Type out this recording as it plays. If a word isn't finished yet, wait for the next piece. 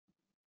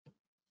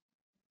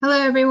Hello,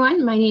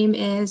 everyone. My name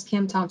is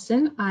Kim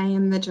Thompson. I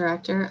am the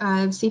Director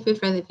of Seafood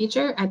for the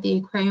Future at the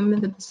Aquarium of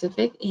the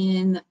Pacific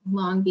in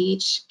Long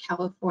Beach,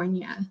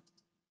 California.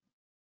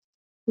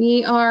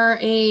 We are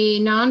a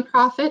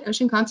nonprofit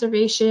ocean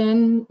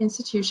conservation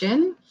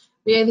institution.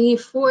 We are the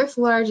fourth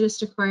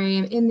largest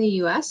aquarium in the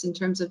US in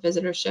terms of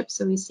visitorship,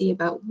 so we see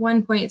about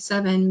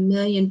 1.7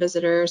 million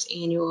visitors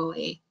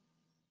annually.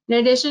 In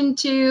addition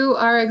to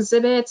our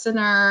exhibits and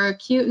our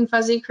cute and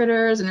fuzzy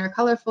critters and our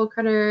colorful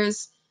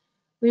critters,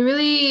 we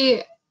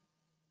really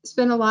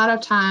spend a lot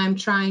of time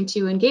trying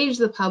to engage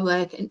the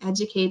public and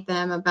educate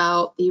them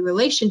about the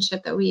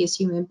relationship that we as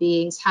human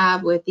beings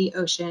have with the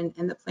ocean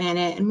and the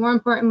planet, and more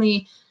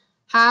importantly,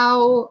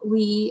 how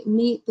we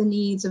meet the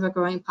needs of a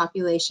growing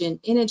population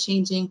in a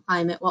changing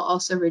climate while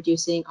also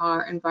reducing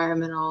our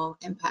environmental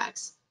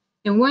impacts.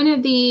 And one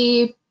of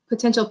the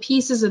potential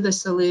pieces of the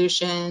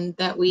solution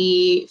that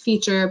we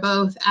feature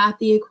both at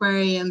the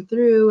aquarium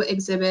through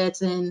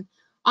exhibits and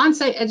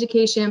on-site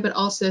education, but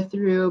also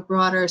through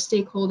broader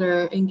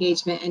stakeholder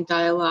engagement and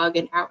dialogue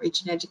and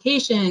outreach and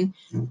education,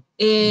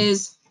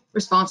 is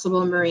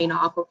responsible marine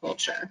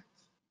aquaculture.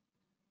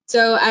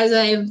 So as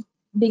I've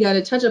begun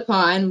to touch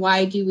upon,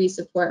 why do we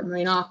support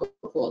marine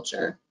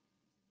aquaculture?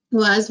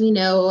 Well, as we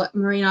know,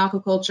 marine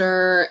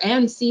aquaculture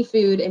and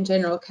seafood in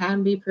general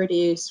can be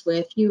produced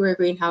with fewer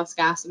greenhouse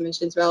gas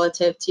emissions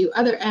relative to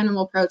other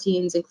animal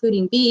proteins,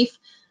 including beef,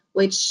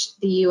 which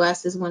the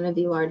US is one of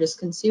the largest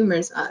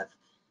consumers of.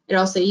 It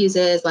also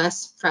uses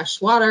less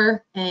fresh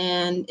water,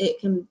 and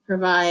it can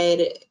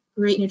provide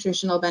great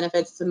nutritional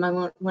benefits. It's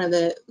among one of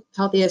the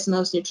healthiest,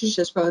 most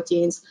nutritious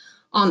proteins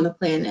on the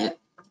planet.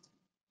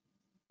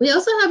 We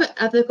also have an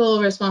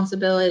ethical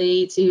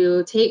responsibility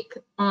to take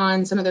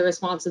on some of the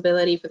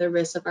responsibility for the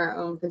risks of our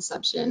own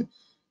consumption.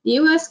 The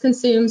US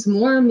consumes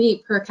more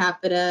meat per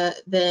capita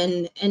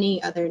than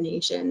any other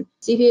nation.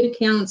 Seafood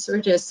accounts for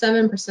just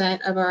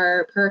 7% of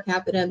our per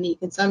capita meat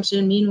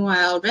consumption.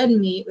 Meanwhile, red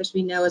meat, which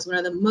we know is one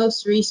of the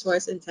most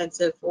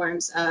resource-intensive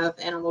forms of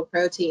animal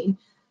protein,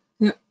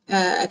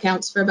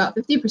 accounts for about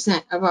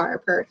 50% of our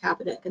per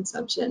capita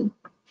consumption.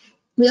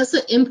 We also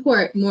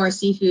import more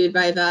seafood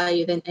by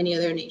value than any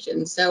other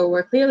nation. So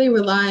we're clearly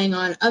relying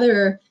on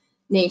other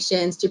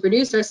nations to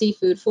produce our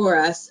seafood for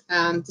us,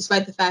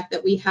 despite the fact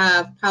that we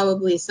have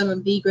probably some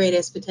of the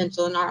greatest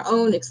potential in our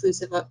own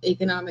exclusive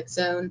economic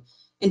zone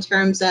in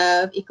terms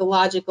of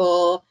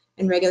ecological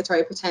and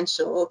regulatory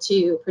potential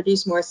to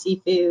produce more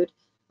seafood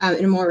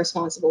in a more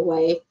responsible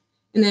way.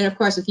 And then, of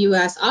course, with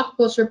US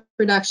aquaculture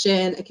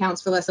production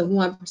accounts for less than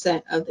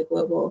 1% of the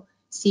global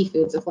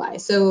seafood supply.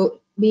 So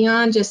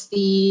beyond just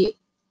the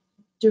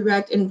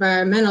direct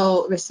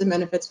environmental risks and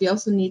benefits, we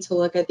also need to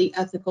look at the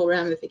ethical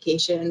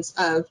ramifications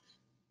of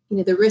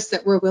the risks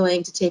that we're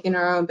willing to take in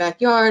our own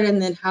backyard, and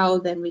then how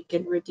then we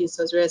can reduce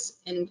those risks.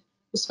 And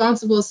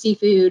responsible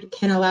seafood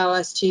can allow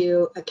us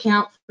to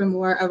account for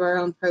more of our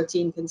own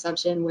protein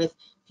consumption with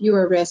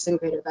fewer risks and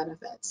greater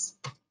benefits.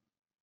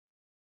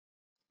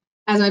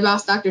 As my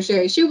boss, Dr.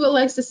 Sherry Schubel,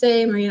 likes to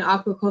say, marine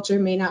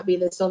aquaculture may not be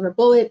the silver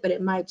bullet, but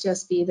it might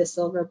just be the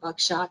silver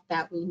buckshot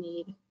that we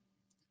need.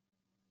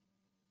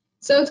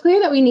 So it's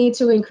clear that we need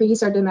to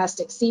increase our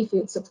domestic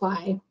seafood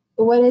supply,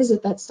 but what is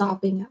it that's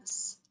stopping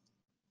us?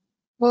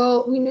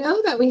 Well, we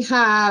know that we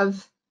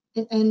have,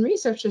 and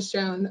research has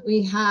shown that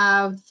we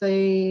have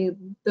the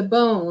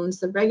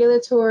bones, the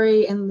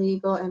regulatory and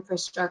legal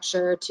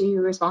infrastructure to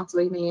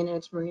responsibly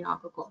manage marine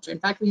aquaculture. In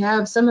fact, we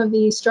have some of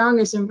the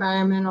strongest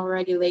environmental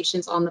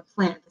regulations on the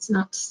planet. It's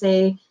not to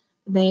say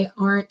they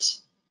aren't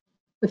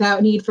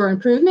without need for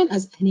improvement,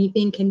 as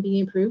anything can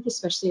be improved,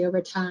 especially over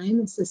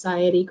time as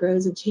society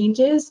grows and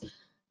changes.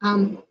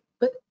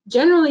 But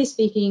generally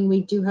speaking,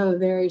 we do have a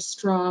very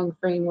strong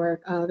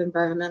framework of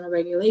environmental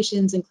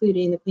regulations,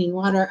 including the Clean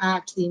Water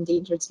Act, the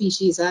Endangered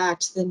Species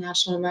Act, the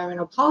National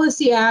Environmental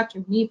Policy Act,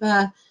 or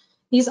NEPA.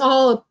 These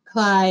all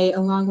apply,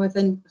 along with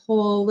a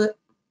whole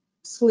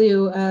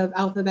slew of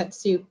alphabet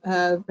soup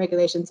of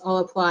regulations, all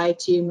apply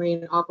to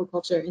marine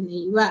aquaculture in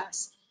the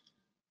US.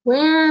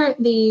 Where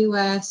the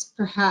US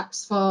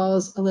perhaps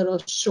falls a little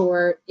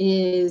short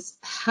is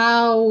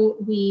how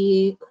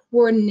we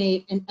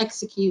coordinate and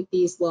execute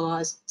these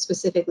laws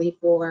specifically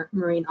for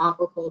marine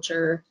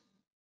aquaculture.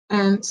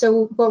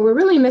 So what we're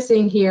really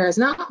missing here is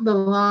not the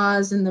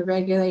laws and the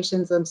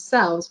regulations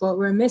themselves. What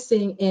we're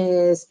missing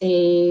is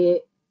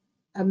a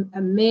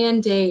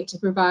mandate to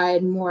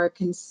provide more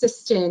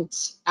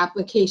consistent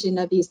application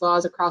of these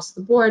laws across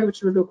the board,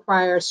 which would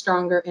require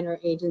stronger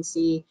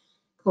interagency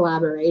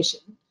collaboration.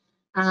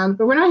 But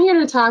we're not here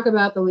to talk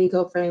about the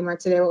legal framework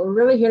today. What we're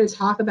really here to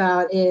talk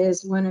about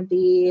is one of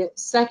the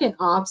second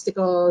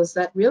obstacles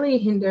that really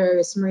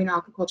hinders marine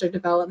aquaculture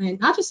development,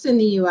 not just in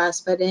the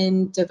US, but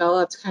in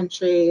developed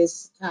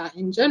countries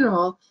in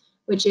general,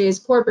 which is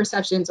poor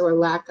perceptions or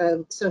lack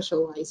of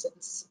social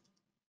license.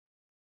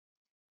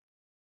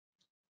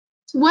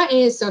 So what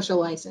is social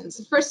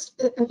license?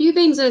 First, a few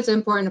things that it's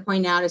important to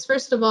point out is,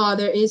 first of all,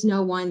 there is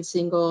no one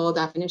single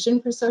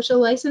definition for social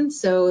license,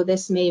 so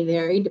this may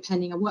vary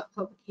depending on what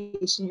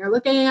publication you're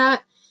looking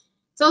at.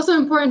 It's also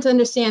important to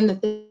understand that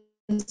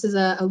this is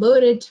a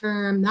loaded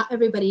term. Not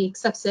everybody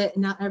accepts it,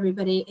 and not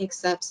everybody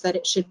accepts that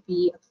it should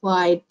be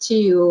applied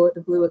to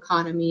the blue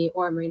economy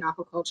or marine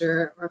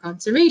aquaculture or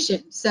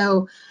conservation.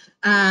 So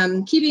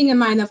keeping in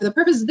mind that for the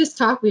purpose of this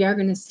talk, we are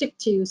going to stick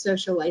to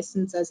social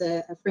license as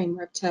a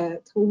framework to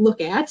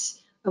look at,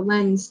 a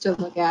lens to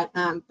look at,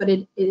 but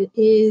it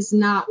is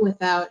not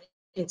without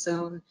its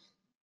own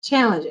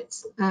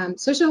challenges.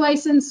 Social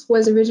license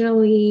was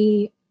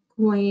originally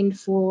coined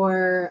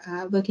for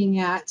looking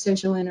at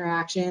social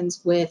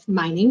interactions with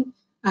mining.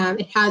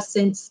 It has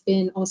since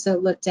been also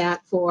looked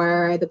at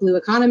for the blue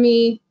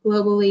economy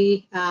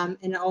globally,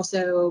 and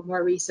also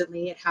more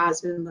recently it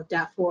has been looked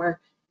at for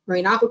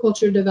marine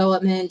aquaculture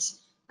development.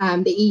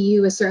 The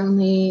EU is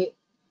certainly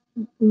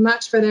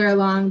much further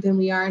along than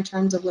we are in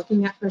terms of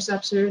looking at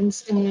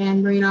perceptions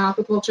and marine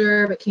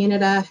aquaculture, but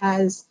Canada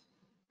has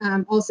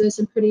also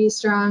some pretty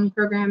strong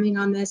programming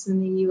on this,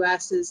 and the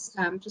US is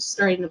just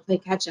starting to play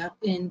catch up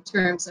in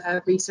terms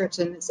of research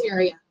in this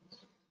area.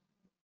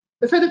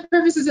 But for the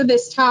purposes of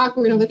this talk,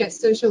 we're going to look at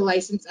social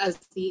license as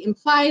the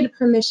implied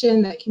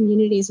permission that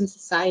communities and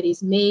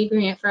societies may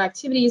grant for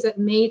activities that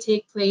may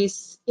take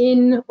place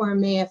in or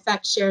may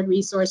affect shared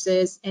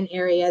resources in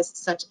areas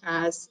such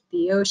as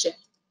the ocean.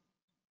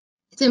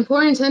 It's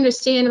important to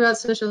understand about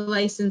social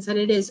license that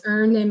it is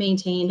earned and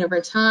maintained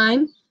over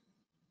time.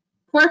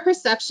 Poor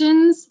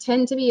perceptions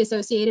tend to be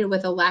associated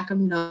with a lack of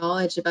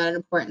knowledge about an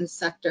important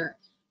sector.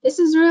 This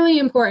is really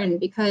important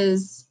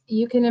because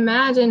you can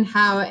imagine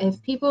how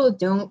if people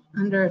don't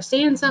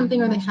understand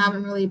something or they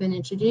haven't really been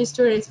introduced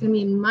to it, it's going to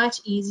be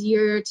much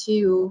easier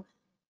to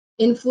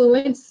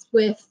influence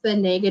with the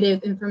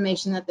negative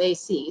information that they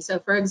see. So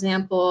for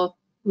example,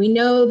 we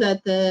know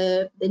that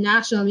the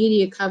national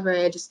media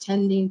coverage is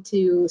tending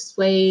to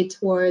sway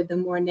toward the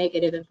more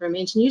negative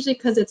information, usually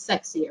because it's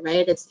sexier,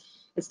 right? It's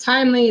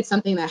timely, it's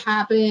something that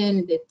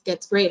happened, it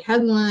gets great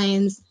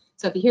headlines.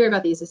 So if you hear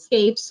about these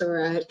escapes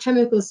or a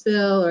chemical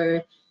spill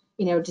or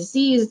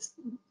disease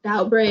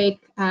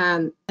outbreak,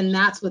 and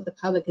that's what the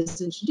public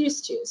is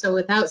introduced to. So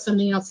without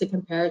something else to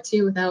compare it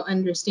to, without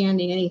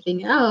understanding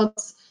anything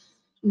else,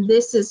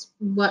 this is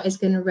what is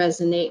going to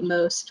resonate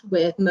most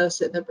with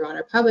most of the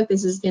broader public.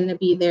 This is going to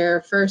be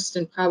their first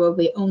and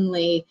probably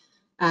only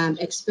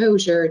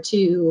exposure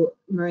to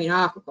marine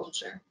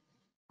aquaculture.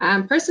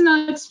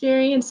 Personal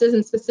experiences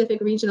in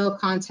specific regional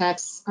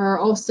contexts are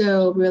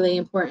also really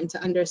important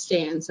to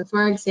understand. So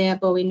for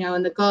example, we know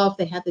in the Gulf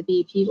they had the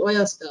BP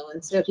oil spill,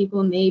 and so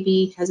people may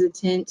be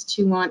hesitant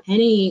to want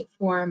any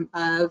form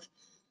of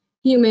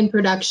human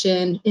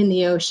production in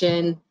the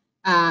ocean,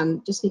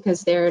 just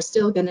because they're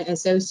still going to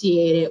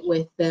associate it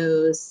with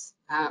those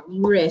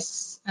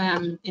risks,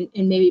 and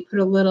maybe put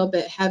a little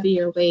bit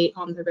heavier weight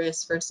on the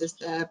risk versus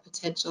the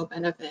potential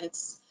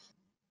benefits.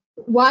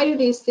 Why do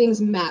these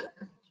things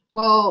matter?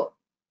 Well,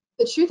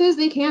 the truth is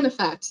they can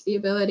affect the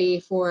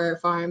ability for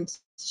farms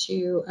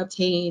to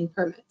obtain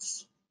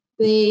permits.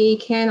 They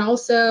can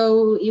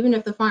also, even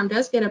if the farm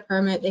does get a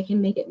permit, they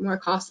can make it more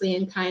costly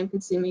and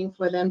time-consuming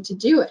for them to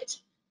do it.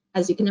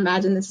 As you can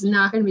imagine, this is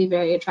not going to be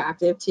very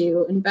attractive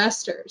to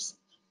investors.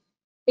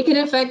 It can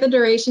affect the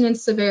duration and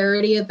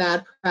severity of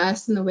bad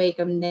press in the wake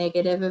of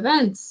negative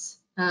events.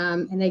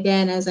 And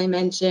again, as I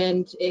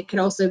mentioned, it could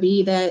also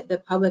be that the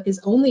public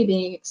is only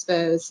being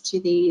exposed to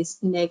these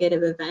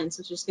negative events,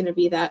 which is going to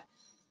be that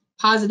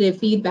positive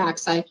feedback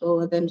cycle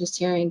of them just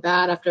hearing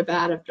bad after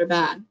bad after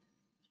bad.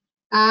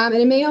 And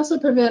it may also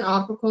prevent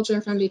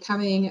aquaculture from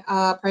becoming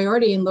a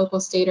priority in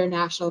local, state, or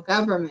national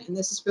government. And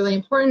this is really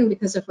important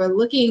because if we're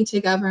looking to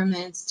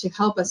governments to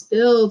help us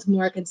build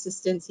more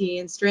consistency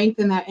and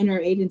strengthen that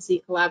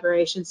interagency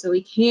collaboration so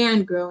we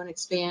can grow and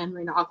expand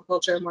marine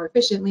aquaculture more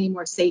efficiently,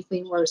 more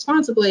safely, more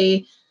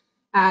responsibly,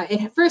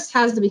 it first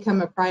has to become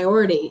a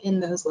priority in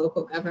those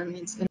local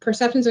governments. And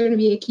perceptions are going to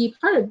be a key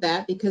part of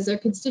that because their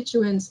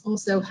constituents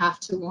also have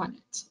to want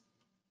it.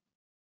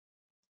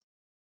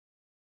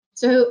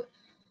 So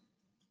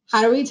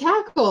how do we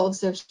tackle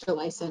social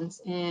license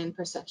and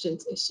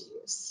perceptions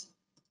issues?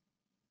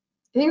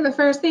 I think the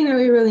first thing that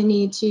we really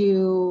need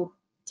to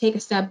take a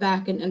step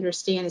back and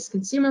understand is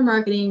consumer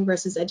marketing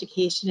versus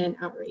education and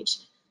outreach.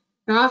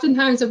 Now,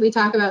 oftentimes, if we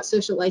talk about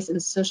social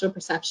license, social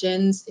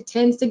perceptions, it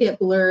tends to get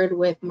blurred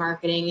with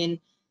marketing.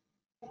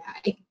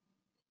 And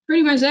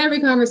pretty much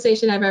every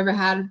conversation I've ever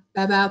had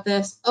about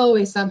this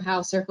always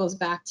somehow circles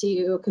back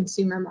to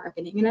consumer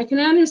marketing. And I can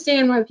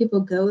understand why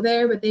people go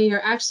there, but they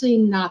are actually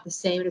not the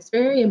same. It's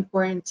very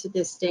important to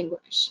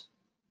distinguish.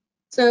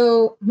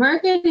 So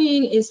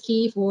marketing is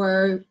key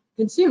for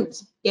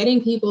consumers,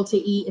 getting people to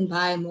eat and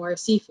buy more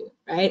seafood,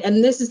 right?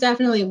 And this is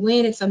definitely a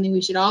win. It's something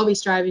we should all be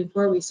striving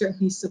for. We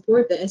certainly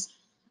support this.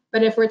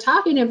 But if we're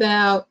talking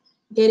about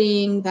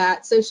getting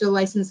that social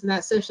license and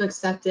that social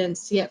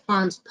acceptance to get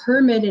farms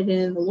permitted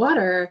in the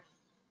water,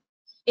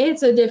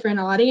 it's a different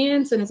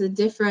audience and it's a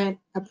different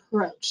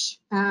approach.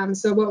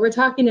 So what we're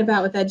talking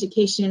about with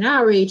education and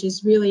outreach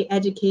is really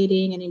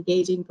educating and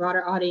engaging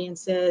broader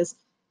audiences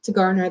to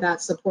garner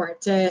that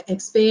support, to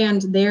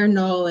expand their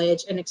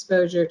knowledge and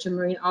exposure to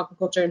marine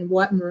aquaculture and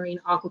what marine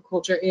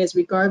aquaculture is,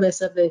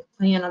 regardless of the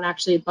plan on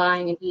actually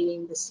buying and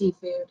eating the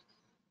seafood.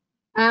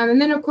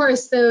 And then, of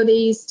course, though,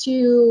 these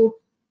two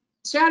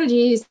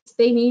strategies,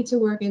 they need to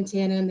work in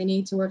tandem. They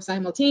need to work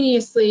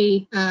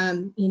simultaneously.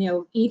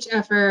 Each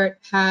effort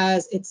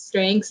has its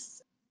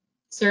strengths.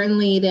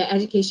 Certainly, the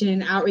education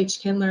and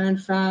outreach can learn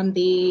from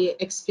the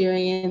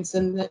experience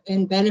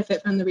and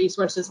benefit from the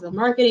resources of the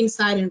marketing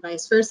side and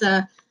vice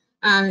versa.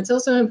 It's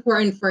also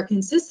important for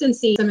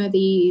consistency. Some of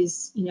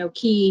these,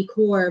 key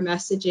core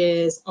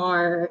messages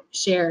are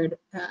shared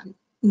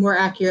more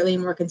accurately,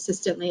 more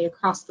consistently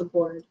across the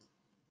board.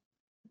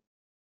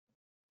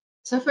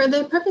 So for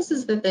the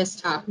purposes of this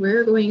talk,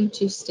 we're going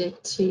to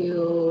stick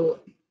to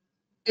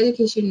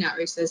education and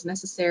outreach as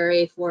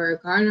necessary for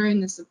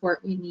garnering the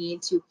support we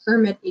need to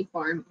permit a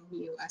farm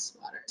in U.S.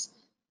 waters.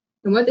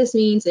 And what this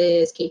means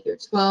is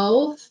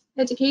K-12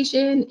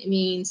 education. It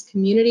means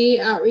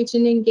community outreach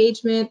and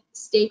engagement,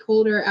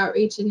 stakeholder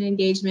outreach and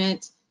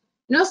engagement,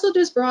 and also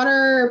just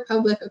broader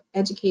public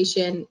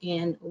education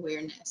and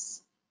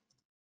awareness.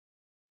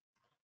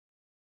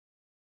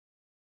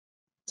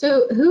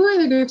 So who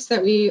are the groups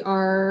that we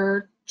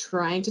are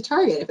trying to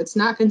target? If it's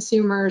not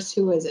consumers,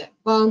 who is it?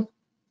 Well,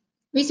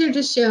 research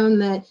has shown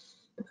that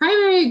the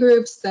primary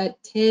groups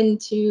that tend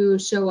to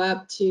show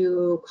up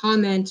to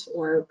comment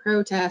or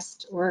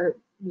protest or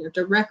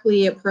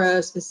directly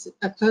oppose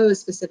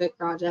specific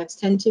projects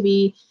tend to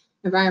be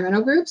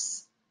environmental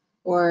groups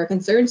or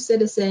concerned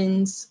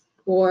citizens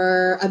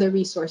or other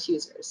resource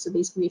users. So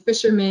these can be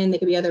fishermen, they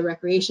could be other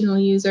recreational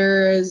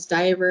users,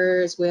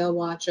 divers, whale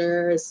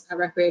watchers,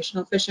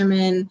 recreational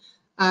fishermen,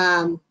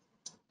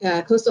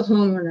 coastal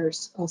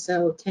homeowners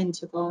also tend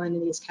to fall into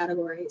these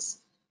categories.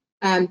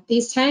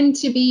 These tend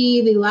to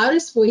be the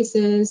loudest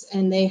voices,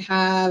 and they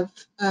have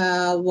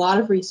a lot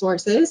of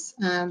resources,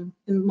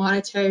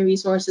 monetary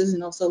resources,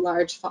 and also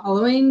large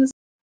followings.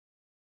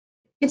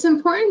 It's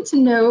important to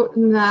note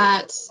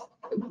that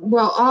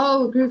while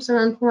all groups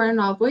are important,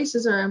 all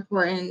voices are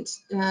important,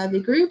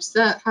 the groups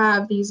that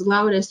have these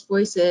loudest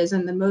voices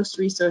and the most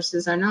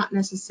resources are not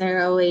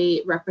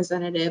necessarily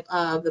representative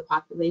of the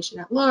population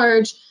at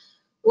large,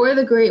 or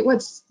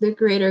what's the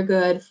greater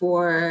good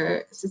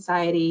for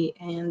society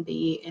and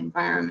the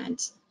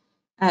environment.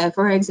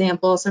 For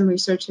example, some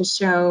research has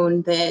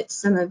shown that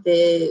some of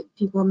the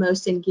people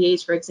most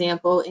engaged, for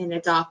example, in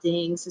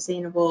adopting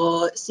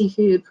sustainable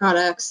seafood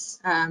products,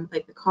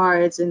 like the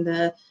cards and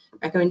the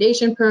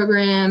recommendation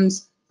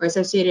programs, or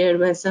associated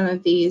with some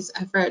of these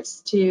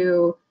efforts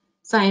to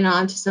sign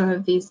on to some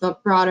of these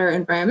broader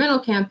environmental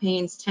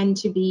campaigns, tend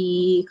to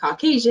be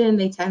Caucasian,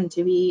 they tend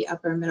to be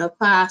upper middle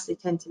class, they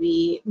tend to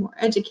be more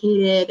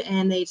educated,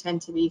 and they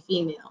tend to be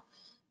female.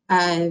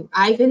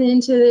 I've been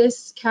into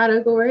this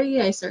category.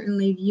 I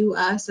certainly view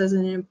us as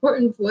an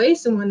important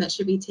voice and one that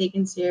should be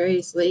taken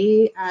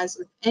seriously, as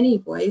with any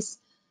voice,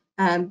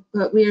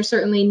 but we are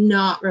certainly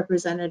not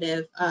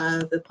representative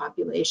of the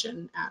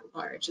population at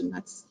large, and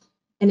that's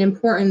an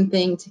important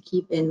thing to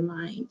keep in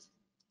mind.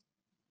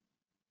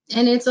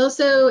 And it's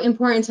also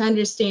important to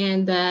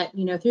understand that,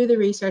 through the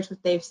research,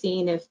 what they've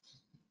seen, if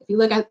you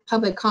look at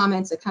public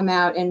comments that come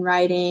out in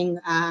writing,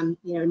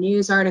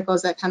 news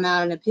articles that come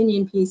out in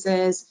opinion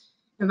pieces,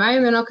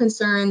 environmental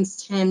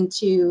concerns tend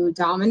to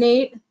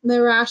dominate the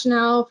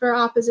rationale for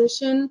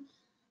opposition.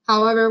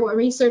 However, what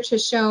research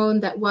has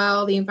shown that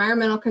while the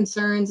environmental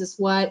concerns is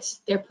what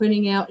they're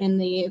putting out in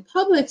the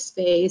public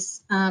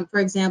space, for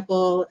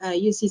example,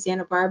 UC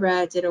Santa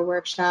Barbara did a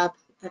workshop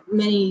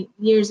many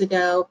years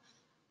ago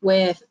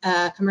with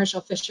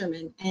commercial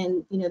fishermen,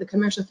 and the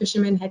commercial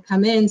fishermen had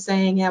come in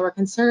saying, yeah, we're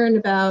concerned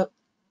about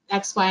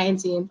X, Y,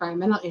 and Z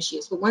environmental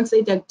issues. But once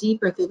they dug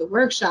deeper through the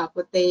workshop,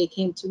 what they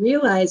came to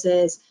realize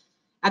is,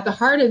 at the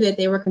heart of it,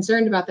 they were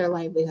concerned about their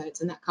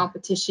livelihoods and that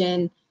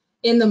competition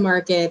in the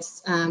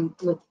markets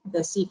with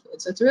the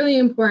seafood. So it's really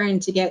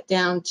important to get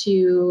down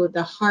to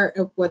the heart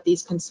of what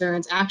these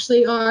concerns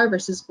actually are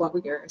versus what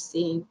we are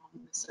seeing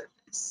on the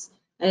surface.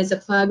 That is a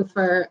plug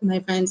for my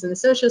friends in the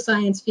social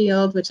science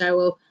field, which I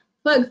will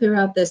plug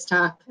throughout this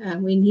talk.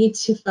 We need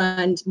to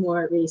fund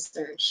more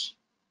research.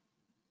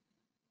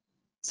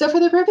 So for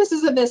the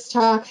purposes of this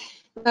talk,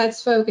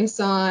 let's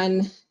focus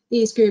on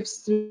these groups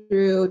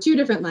through two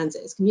different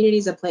lenses. Community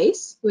is a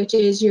place, which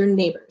is your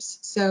neighbors.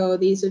 So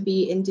these would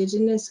be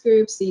indigenous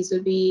groups, these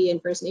would be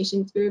First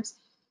Nations groups,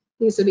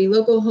 these would be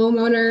local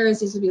homeowners,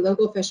 these would be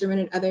local fishermen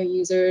and other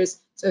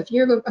users. So if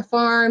you're a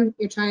farm,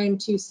 you're trying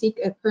to seek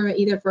a permit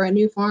either for a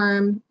new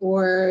farm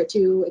or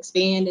to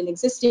expand an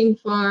existing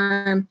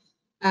farm,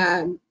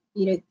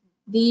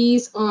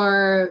 these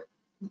are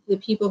the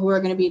people who are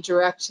going to be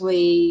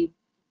directly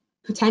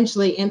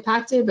potentially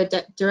impacted, but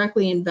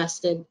directly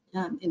invested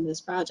in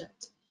this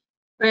project.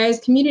 Whereas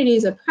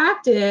communities of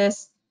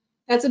practice,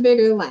 that's a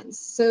bigger lens.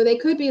 So they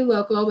could be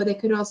local, but they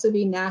could also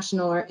be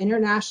national or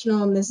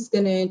international, and this is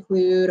going to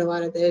include a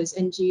lot of those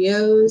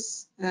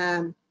NGOs,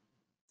 the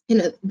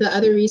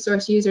other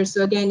resource users.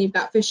 So again, you've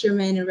got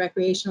fishermen and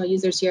recreational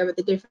users here, but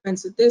the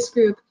difference with this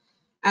group,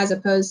 as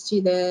opposed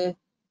to the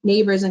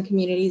neighbors and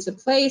communities of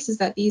place is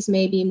that these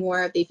may be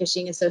more of the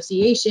fishing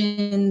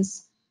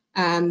associations.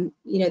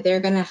 They're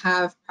going to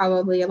have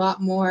probably a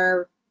lot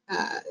more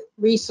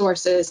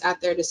resources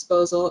at their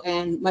disposal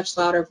and much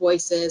louder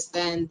voices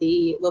than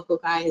the local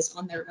guys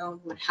on their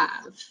own would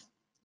have.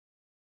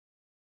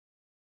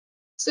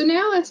 So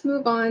now let's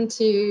move on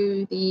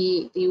to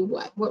the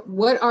what.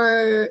 What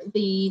are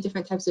the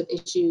different types of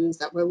issues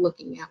that we're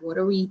looking at? What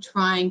are we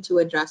trying to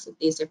address with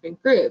these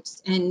different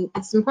groups? And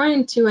it's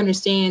important to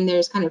understand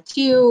there's kind of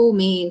two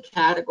main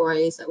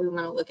categories that we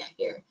want to look at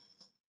here.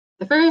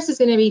 The first is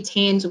going to be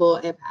tangible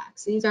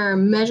impacts. These are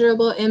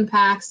measurable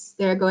impacts.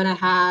 They're going to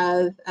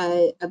have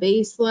a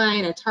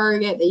baseline, a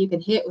target that you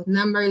can hit with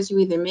numbers. You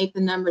either make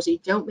the numbers or you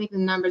don't make the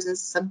numbers. It's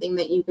something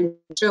that you can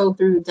show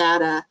through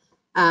data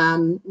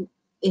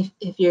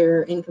if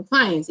you're in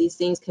compliance. These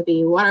things could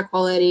be water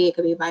quality, it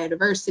could be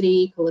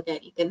biodiversity, you could look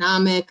at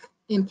economic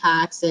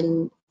impacts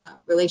and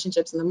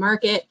relationships in the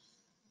market.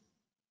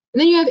 And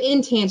then you have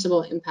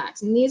intangible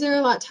impacts, and these are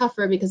a lot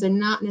tougher because they're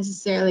not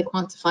necessarily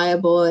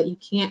quantifiable. You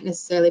can't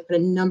necessarily put a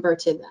number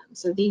to them.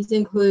 So these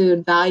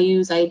include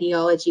values,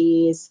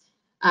 ideologies,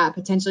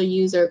 potential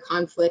user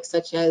conflicts,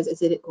 such as,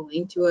 is it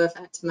going to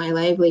affect my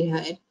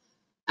livelihood?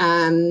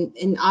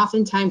 And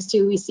oftentimes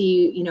too, we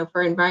see,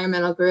 for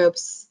environmental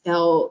groups,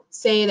 they'll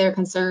say they're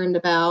concerned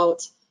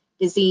about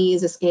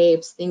disease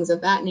escapes, things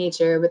of that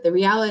nature, but the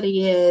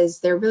reality is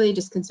they're really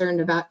just concerned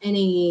about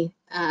any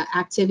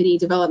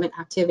development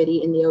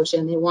activity in the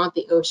ocean. They want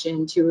the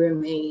ocean to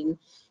remain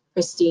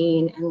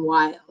pristine and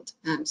wild.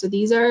 So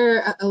these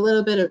are a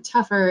little bit of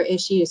tougher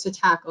issues to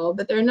tackle,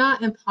 but they're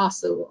not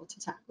impossible to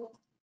tackle.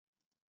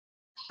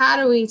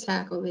 How do we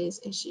tackle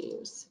these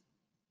issues?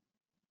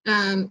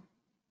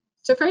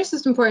 So first,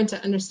 it's important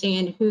to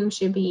understand who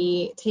should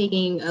be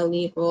taking a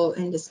lead role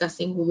in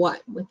discussing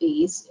what with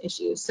these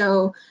issues.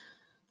 So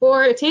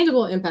for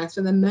tangible impacts,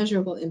 or the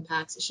measurable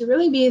impacts, it should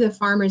really be the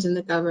farmers and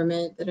the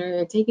government that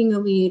are taking a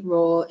lead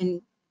role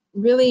in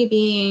really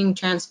being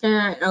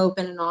transparent,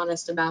 open, and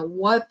honest about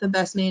what the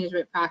best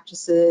management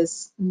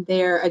practices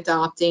they're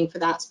adopting for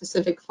that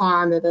specific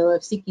farm that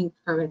they're seeking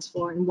permits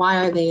for, and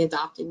why are they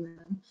adopting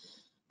them.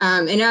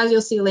 And as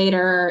you'll see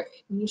later,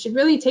 you should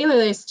really tailor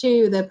this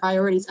to the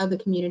priorities of the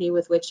community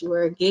with which you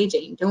are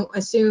engaging. Don't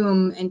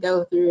assume and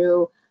go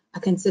through a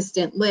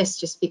consistent list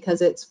just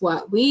because it's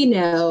what we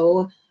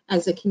know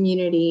as a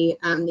community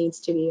needs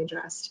to be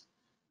addressed.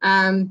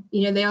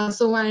 They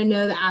also want to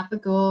know the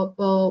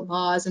applicable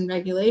laws and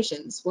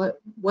regulations.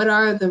 What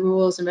are the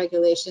rules and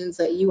regulations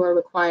that you are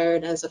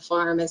required as a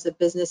farm, as a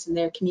business in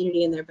their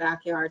community, in their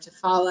backyard to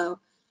follow?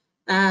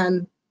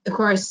 Of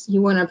course,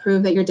 you want to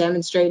prove that you're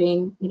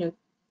demonstrating, you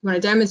want to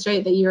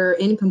demonstrate that you're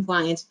in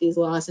compliance with these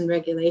laws and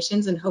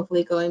regulations and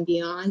hopefully going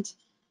beyond.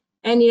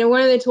 And,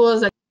 one of the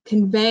tools that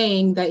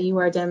conveying that you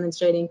are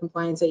demonstrating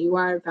compliance, that you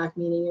are in fact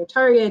meeting your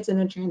targets in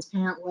a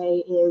transparent way,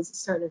 is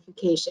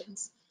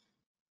certifications.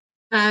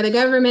 The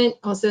government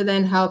also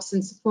then helps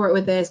and support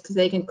with this because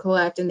they can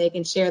collect and they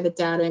can share the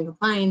data and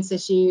compliance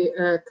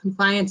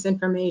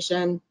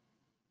information.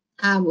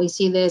 We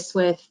see this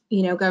with,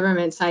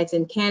 government sites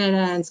in Canada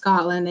and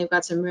Scotland. They've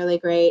got some really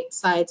great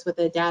sites with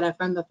the data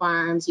from the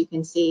farms. You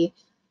can see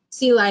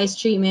sea lice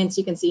treatments,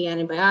 you can see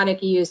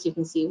antibiotic use, you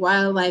can see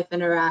wildlife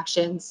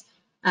interactions.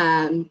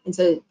 And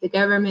so the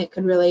government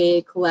could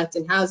really collect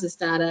and house this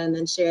data and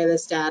then share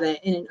this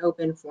data in an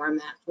open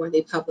format for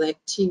the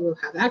public to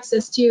have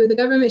access to. The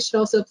government should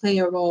also play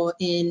a role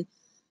in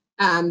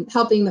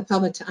helping the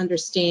public to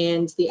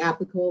understand the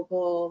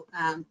applicable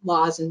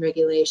laws and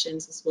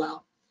regulations as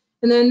well.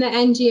 And then the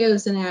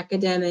NGOs and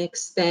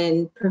academics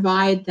then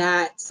provide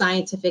that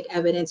scientific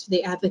evidence for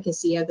the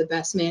efficacy of the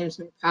best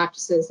management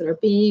practices that are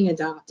being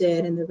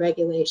adopted and the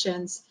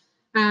regulations.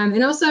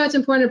 And also it's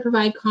important to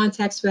provide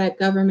context for that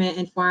government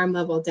and farm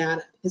level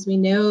data, because we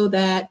know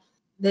that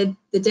the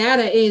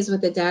data is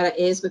what the data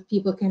is, but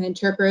people can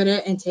interpret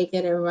it and take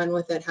it and run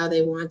with it how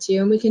they want to.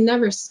 And we can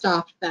never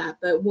stop that.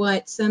 But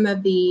what some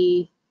of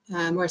the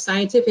more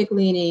scientific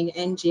leaning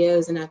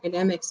NGOs and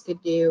academics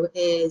could do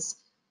is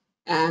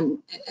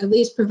at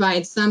least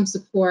provide some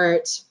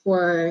support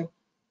for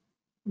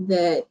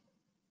the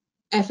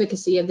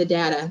efficacy of the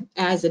data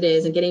as it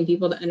is, and getting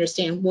people to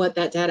understand what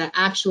that data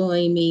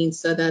actually means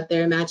so that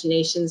their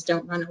imaginations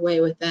don't run away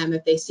with them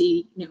if they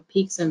see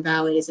peaks and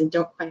valleys and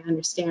don't quite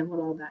understand what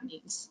all that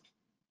means.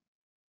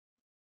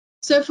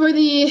 So for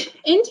the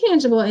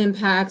intangible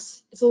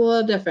impacts, it's a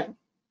little different.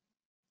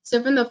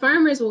 So from the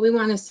farmers, what we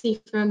want to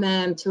see from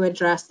them to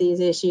address these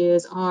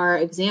issues are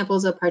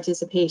examples of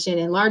participation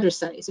in larger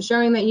studies. So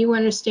showing that you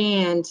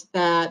understand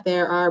that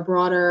there are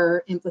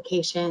broader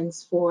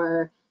implications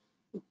for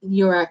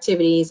your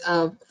activities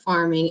of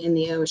farming in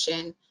the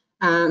ocean.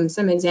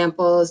 Some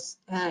examples,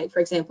 for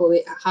example,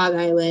 Hog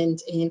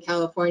Island in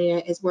California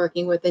is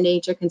working with the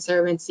Nature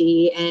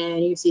Conservancy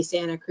and UC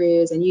Santa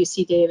Cruz and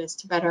UC Davis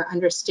to better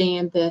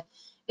understand the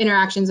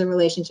interactions and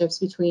relationships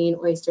between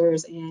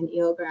oysters and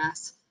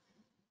eelgrass.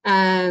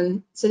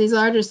 So these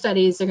larger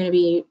studies are going to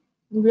be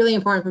really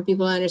important for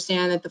people to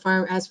understand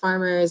that as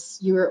farmers,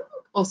 you're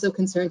also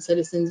concerned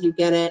citizens, you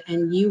get it,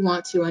 and you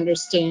want to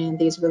understand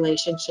these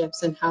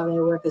relationships and how they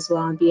work as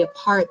well, and be a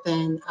part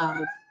then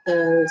of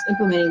those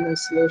implementing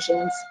those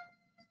solutions.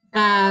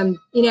 And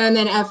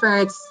then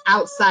efforts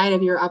outside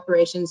of your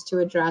operations to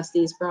address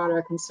these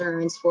broader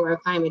concerns for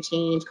climate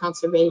change,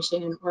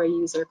 conservation, or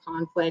user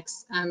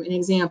conflicts. An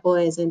example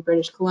is in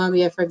British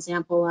Columbia, for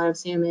example, a lot of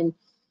salmon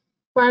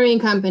farming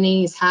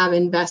companies have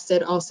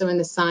invested also in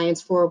the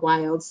science for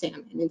wild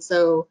salmon. And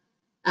so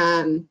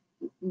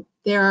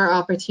there are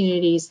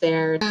opportunities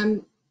there.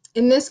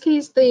 In this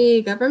case,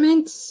 the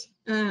government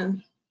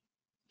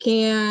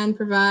can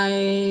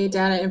provide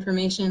data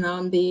information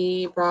on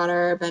the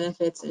broader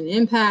benefits and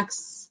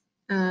impacts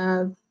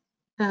of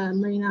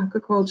marine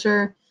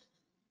aquaculture.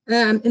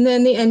 And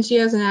then the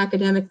NGOs and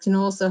academics can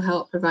also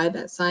help provide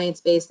that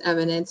science-based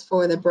evidence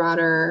for the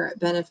broader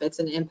benefits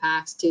and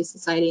impacts to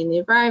society and the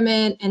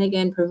environment, and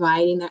again,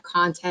 providing that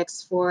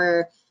context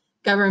for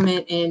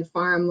government and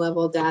farm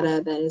level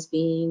data that is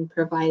being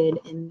provided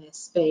in this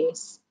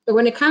space. But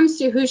when it comes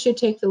to who should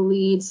take the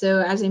lead, so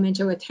as I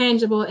mentioned with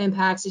tangible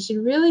impacts, it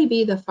should really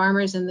be the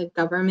farmers and the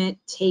government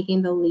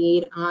taking the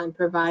lead on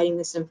providing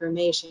this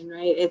information,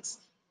 right? It's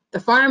the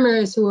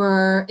farmers who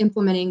are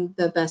implementing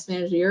the best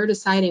management. You're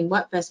deciding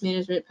what best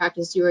management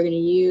practice you are going to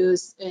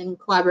use in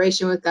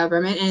collaboration with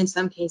government, and in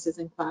some cases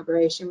in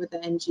collaboration with the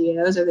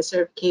NGOs or the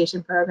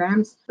certification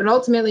programs. But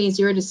ultimately, it's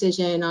your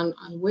decision on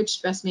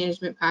which best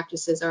management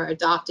practices are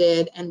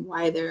adopted and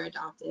why they're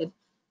adopted.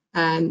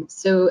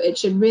 So it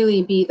should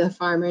really be the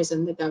farmers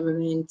and the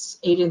government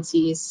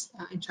agencies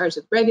in charge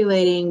of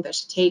regulating that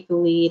should take the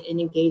lead in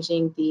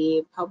engaging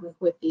the public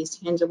with these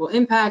tangible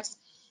impacts.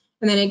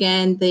 And then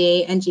again,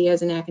 the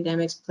NGOs and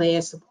academics play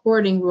a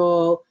supporting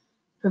role,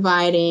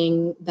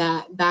 providing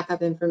that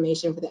backup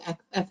information for the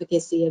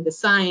efficacy of the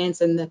science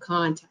and the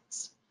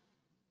context.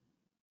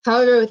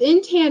 However, with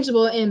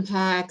intangible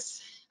impacts,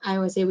 I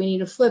would say we need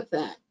to flip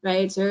that,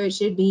 right? So it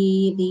should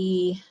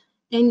be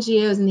the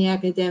NGOs and the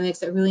academics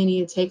that really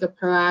need to take a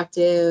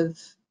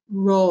proactive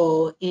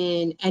role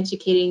in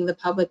educating the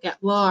public at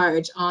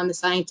large on the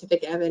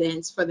scientific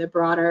evidence for the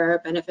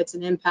broader benefits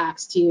and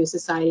impacts to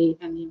society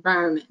and the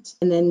environment.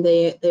 And then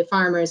the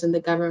farmers and the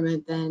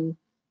government then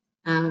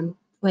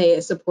play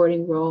a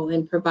supporting role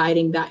in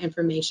providing that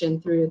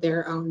information through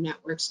their own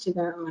networks to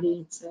their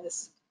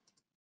audiences.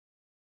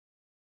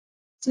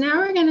 So now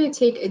we're going to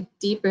take a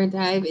deeper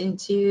dive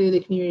into the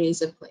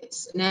communities of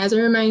place. And as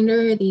a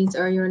reminder, these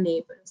are your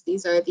neighbors.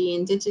 These are the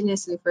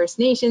Indigenous and First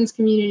Nations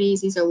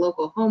communities. These are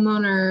local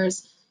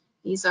homeowners.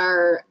 These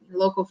are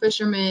local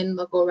fishermen,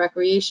 local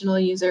recreational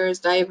users,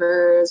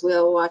 divers,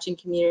 whale watching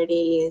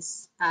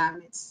communities.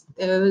 It's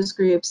those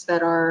groups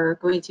that are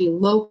going to be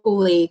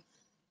locally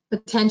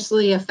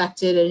potentially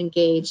affected and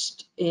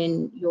engaged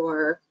in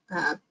your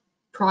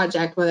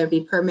project, whether it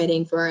be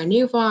permitting for a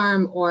new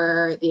farm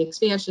or the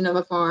expansion of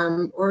a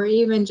farm, or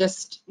even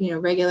just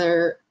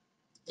regular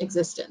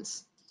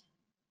existence.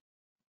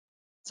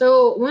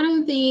 So one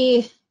of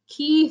the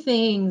key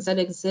things that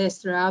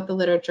exists throughout the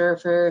literature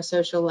for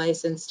social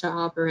license to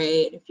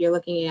operate, if you're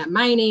looking at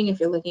mining, if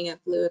you're looking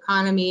at blue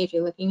economy, if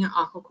you're looking at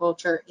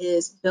aquaculture,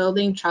 is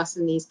building trust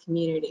in these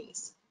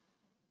communities.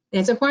 And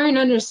it's important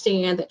to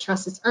understand that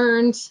trust is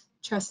earned,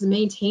 trust is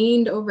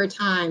maintained over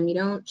time. You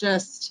don't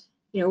just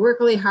work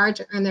really hard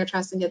to earn their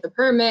trust and get the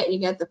permit. You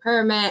get the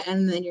permit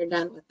and then you're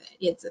done with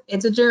it.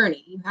 It's a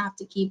journey. You have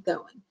to keep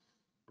going.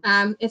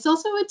 It's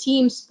also a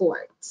team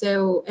sport.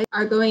 So if you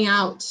are going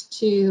out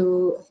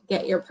to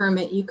get your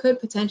permit, you could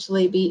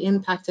potentially be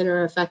impacted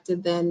or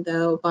affected then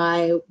though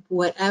by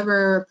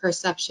whatever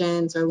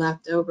perceptions are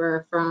left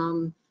over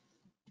from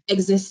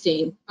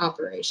existing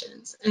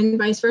operations, and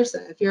vice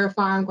versa. If you're a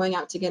farm going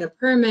out to get a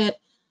permit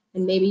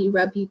and maybe you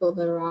rub people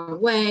the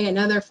wrong way,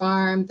 another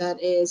farm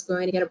that is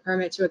going to get a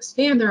permit to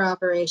expand their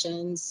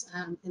operations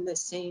in the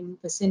same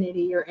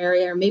vicinity or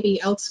area, or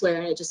maybe elsewhere,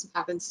 and it just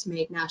happens to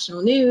make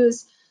national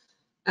news,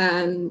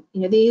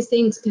 these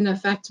things can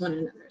affect one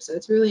another. So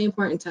it's really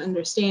important to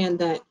understand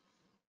that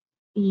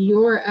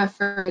your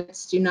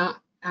efforts do not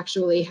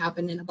actually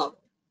happen in a bubble.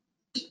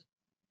 It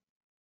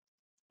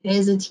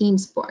is a team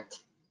sport.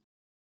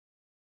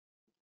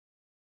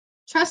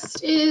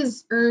 Trust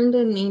is earned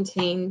and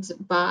maintained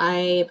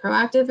by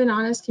proactive and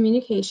honest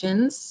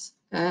communications,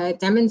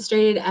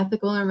 demonstrated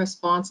ethical and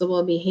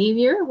responsible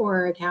behavior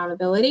or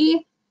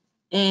accountability,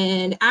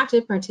 and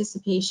active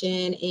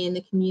participation in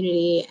the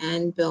community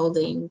and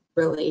building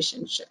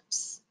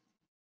relationships.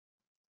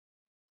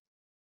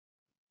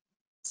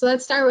 So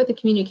let's start with the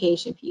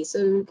communication piece.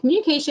 So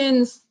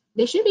communications,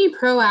 they should be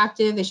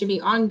proactive, they should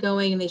be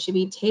ongoing, and they should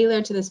be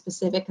tailored to the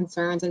specific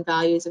concerns and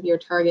values of your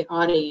target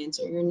audience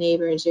or your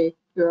neighbors or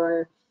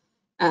your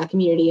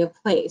community of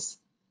place.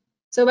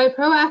 So by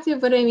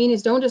proactive, what I mean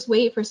is don't just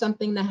wait for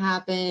something to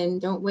happen.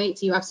 Don't wait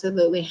till you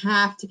absolutely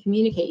have to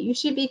communicate. You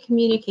should be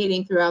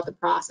communicating throughout the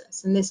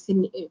process. And this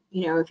can,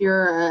 you know, if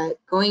you're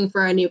going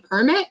for a new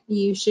permit,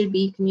 you should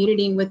be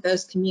communicating with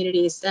those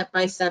communities step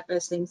by step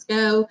as things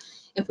go.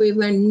 If we've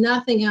learned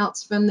nothing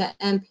else from the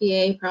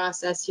MPA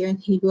process here in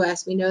the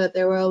US, we know that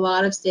there were a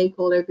lot of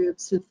stakeholder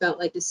groups who felt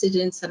like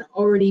decisions had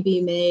already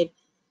been made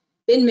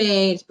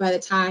by the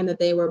time that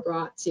they were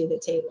brought to the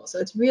table. So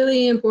it's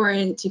really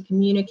important to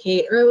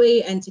communicate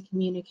early and to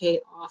communicate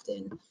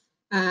often.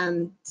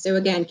 So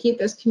again, keep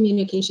those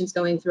communications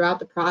going throughout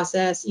the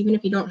process. Even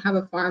if you don't have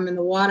a farm in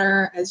the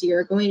water, as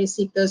you're going to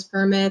seek those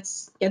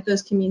permits, get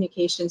those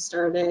communications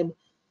started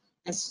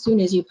as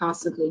soon as you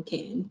possibly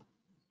can.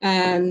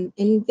 And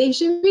they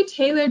should be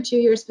tailored to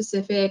your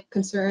specific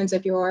concerns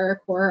of your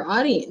core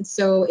audience.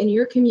 So in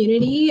your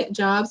community,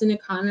 jobs and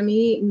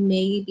economy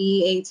may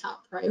be a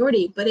top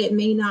priority, but it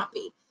may not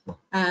be.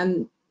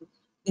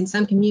 In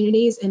some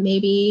communities, it may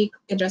be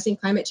addressing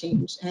climate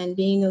change and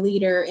being a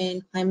leader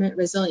in climate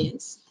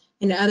resilience.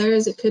 In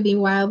others, it could be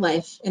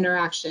wildlife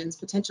interactions.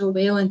 Potential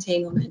whale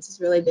entanglements is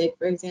really big,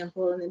 for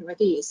example, in the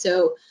Northeast.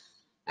 So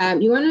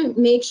you want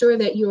to make sure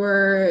that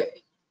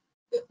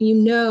you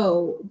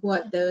know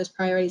what those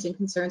priorities and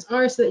concerns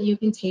are so that you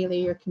can tailor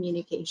your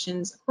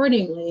communications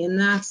accordingly. And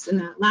that's in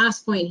that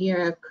last point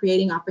here of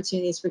creating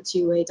opportunities for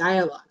two-way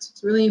dialogue. So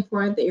it's really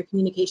important that your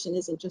communication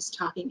isn't just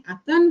talking at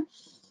them.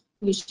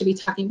 You should be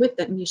talking with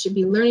them. You should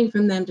be learning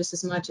from them just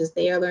as much as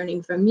they are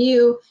learning from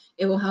you.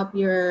 It will help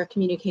your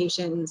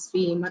communications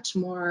be much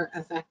more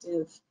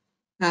effective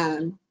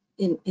in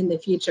the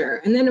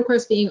future. And then of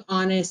course, being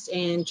honest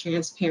and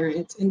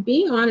transparent. And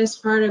being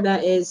honest, part of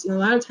that is, you know, a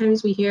lot of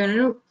times we hear,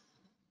 and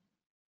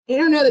I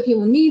don't know that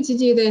people need to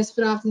do this,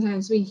 but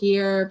oftentimes we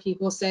hear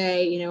people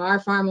say, you know, our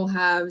farm will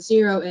have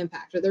zero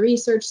impact, or the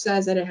research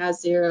says that it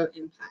has zero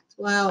impact.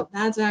 Well,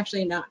 that's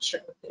actually not true.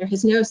 There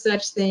is no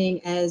such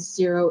thing as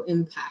zero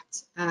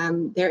impact.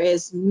 There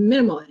is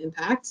minimal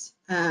impact.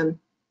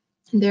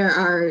 There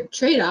are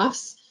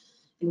trade-offs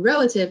and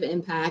relative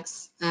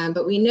impacts,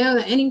 but we know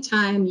that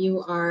anytime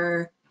you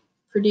are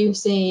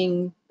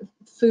producing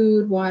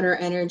food, water,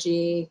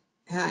 energy,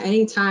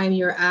 anytime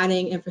you're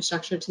adding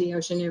infrastructure to the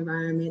ocean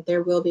environment,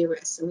 there will be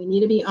risks. And we need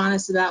to be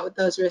honest about what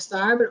those risks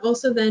are, but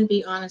also then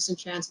be honest and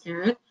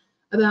transparent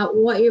about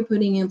what you're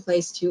putting in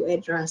place to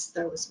address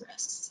those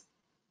risks.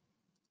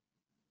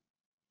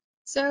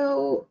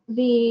 So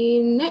the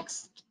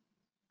next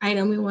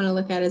item we want to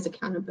look at is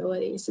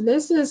accountability. So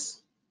this is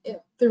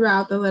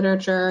throughout the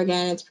literature.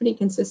 Again, it's pretty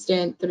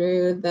consistent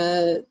through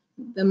the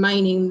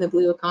mining, the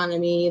blue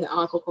economy, the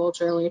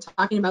aquaculture. When you're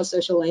talking about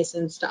social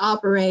license to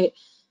operate,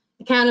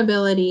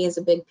 accountability is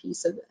a big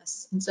piece of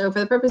this. And so for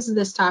the purpose of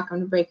this talk, I'm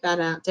going to break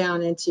that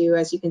down into,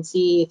 as you can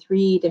see,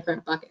 3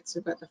 different buckets.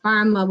 We've got the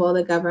farm level,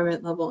 the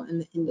government level,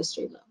 and the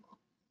industry level.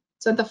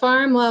 So at the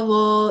farm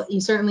level,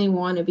 you certainly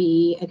want to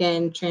be,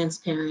 again,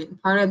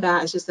 transparent. Part of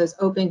that is just those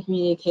open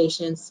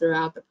communications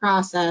throughout the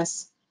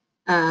process,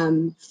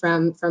 from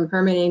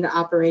permitting to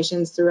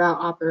operations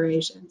throughout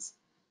operations.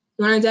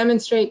 You want to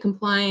demonstrate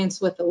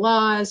compliance with the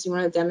laws. You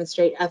want to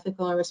demonstrate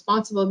ethical and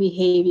responsible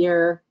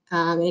behavior.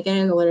 And again,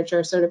 in the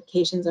literature,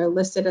 certifications are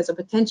listed as a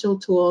potential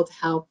tool to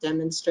help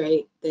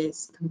demonstrate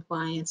this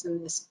compliance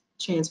and this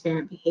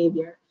transparent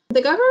behavior.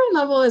 The government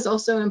level is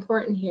also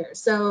important here.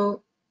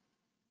 So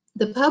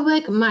the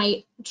public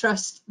might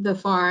trust the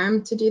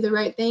farm to do the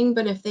right thing,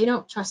 but if they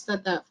don't trust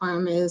that that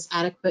farm is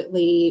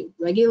adequately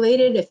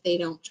regulated, if they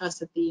don't trust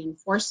that the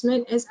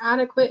enforcement is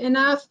adequate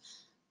enough,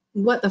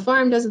 what the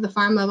farm does at the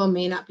farm level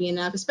may not be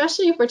enough,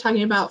 especially if we're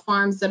talking about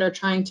farms that are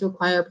trying to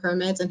acquire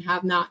permits and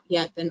have not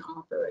yet been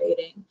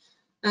operating.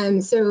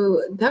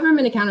 So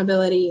government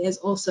accountability is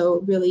also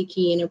really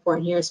key and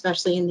important here,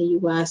 especially in the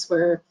US,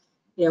 where,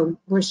 you know,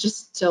 we're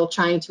just still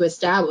trying to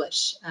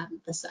establish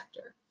the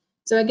sector.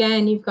 So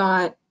again, you've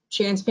got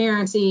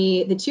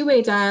transparency, the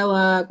two-way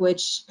dialogue,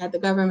 which at the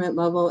government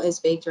level is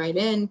baked right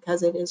in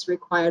because it is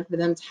required for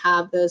them to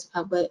have those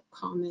public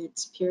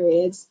comment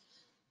periods.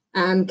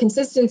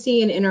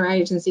 Consistency and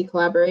interagency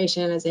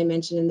collaboration, as I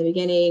mentioned in the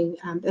beginning,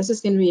 this is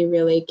going to be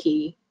really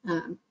key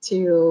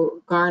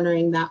to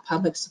garnering that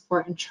public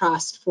support and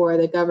trust for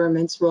the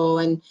government's role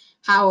and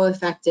how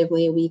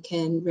effectively we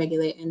can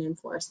regulate and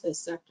enforce this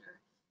sector.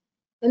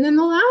 And then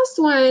the last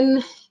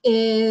one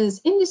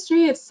is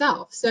industry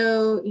itself.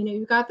 So, you know,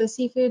 you've got the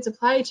seafood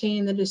supply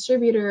chain, the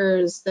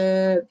distributors,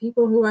 the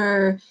people who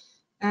are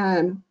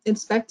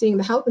inspecting,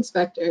 the health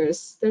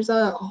inspectors. There's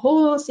a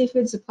whole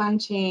seafood supply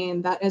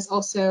chain that is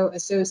also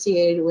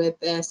associated with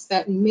this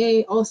that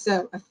may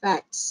also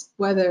affect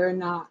whether or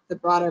not the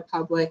broader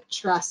public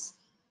trusts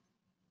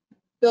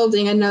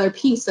building another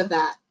piece of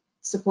that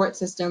support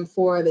system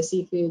for the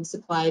seafood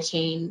supply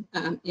chain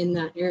in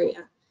that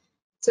area.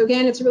 So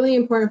again, it's really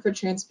important for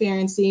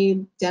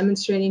transparency,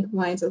 demonstrating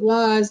compliance with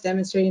laws,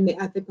 demonstrating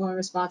the ethical and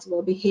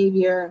responsible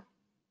behavior.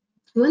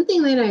 One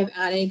thing that I've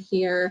added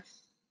here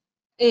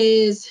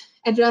is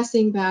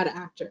addressing bad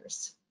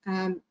actors.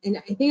 And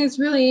I think it's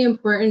really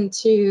important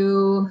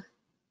to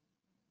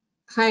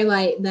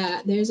highlight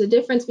that there's a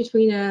difference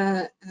between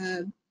a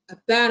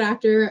bad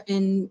actor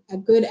and a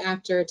good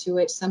actor to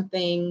which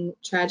something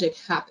tragic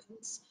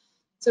happens.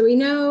 So we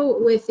know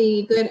with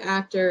the good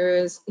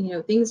actors,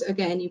 things,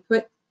 again, you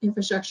put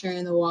infrastructure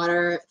in the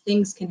water,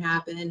 things can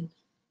happen.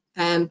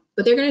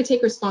 But they're going to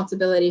take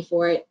responsibility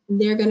for it.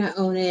 They're going to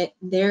own it.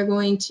 They're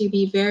going to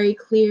be very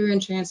clear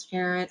and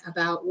transparent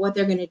about what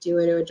they're going to do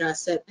to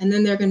address it. And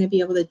then they're going to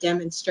be able to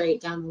demonstrate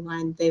down the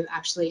line they've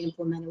actually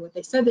implemented what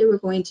they said they were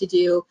going to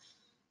do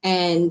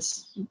and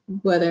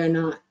whether or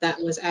not that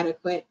was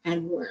adequate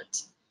and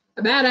worked.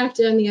 A bad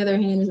actor, on the other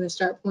hand, is going to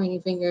start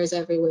pointing fingers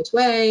every which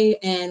way,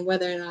 and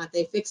whether or not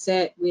they fix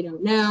it, we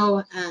don't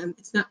know.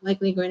 It's not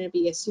likely going to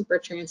be a super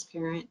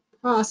transparent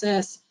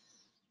process.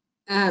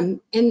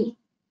 And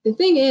the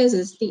thing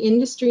is the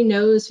industry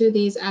knows who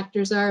these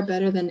actors are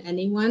better than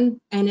anyone,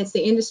 and it's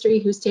the industry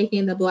who's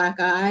taking the black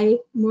eye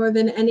more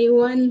than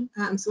anyone.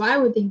 So I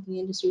would think the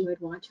industry would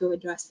want to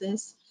address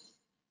this.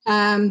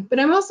 But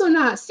I'm also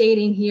not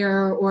stating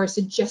here or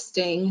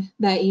suggesting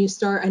that you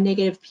start a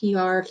negative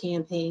PR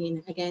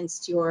campaign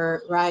against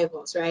your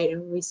rivals, right?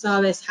 And we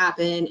saw this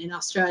happen in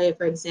Australia,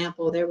 for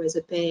example. There was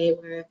a bay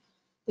where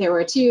there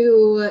were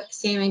two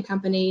salmon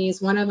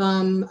companies. One of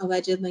them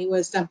allegedly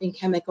was dumping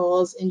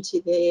chemicals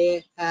into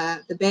the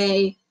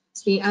bay.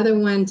 So the other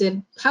one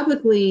did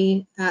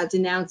publicly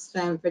denounce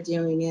them for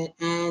doing it,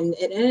 and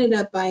it ended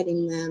up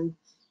biting them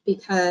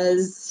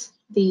because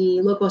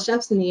the local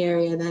chefs in the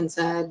area then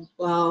said,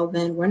 well,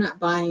 then we're not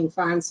buying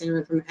farm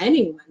salmon from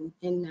anyone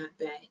in that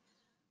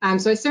bay.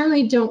 So I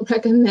certainly don't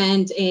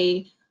recommend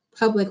a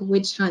public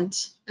witch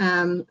hunt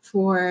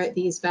for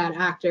these bad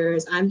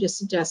actors. I'm just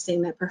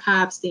suggesting that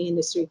perhaps the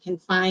industry can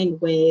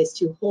find ways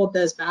to hold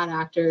those bad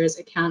actors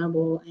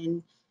accountable.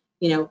 And,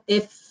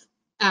 if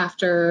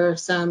after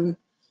some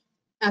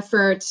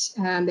effort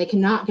they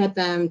cannot get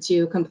them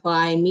to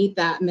comply and meet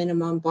that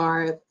minimum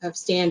bar of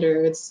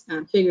standards,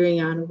 figuring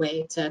out a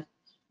way to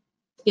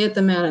get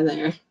them out of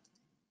there.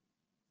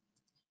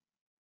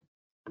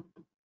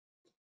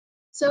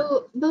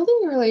 So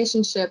building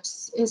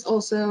relationships is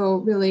also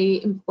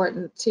really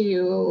important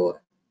to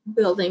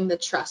building the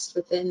trust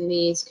within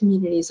these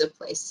communities of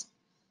place.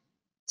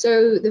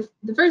 So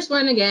the first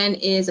one, again,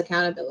 is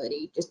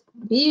accountability. Just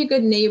be a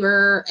good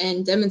neighbor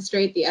and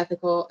demonstrate the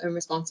ethical and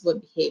responsible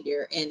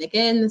behavior. And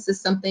again, this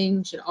is something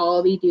we should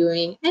all be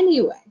doing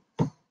anyway.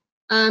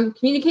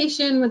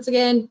 Communication, once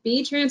again,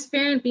 be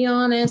transparent, be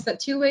honest. That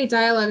two-way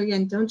dialogue,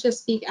 again, don't just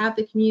speak at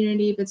the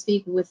community, but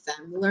speak with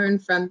them, learn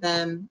from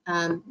them,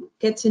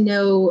 get to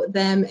know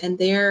them and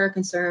their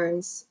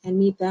concerns and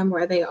meet them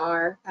where they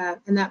are.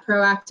 And that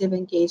proactive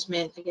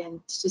engagement,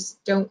 again,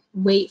 just don't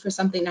wait for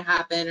something to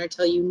happen or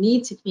until you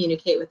need to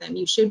communicate with them.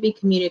 You should be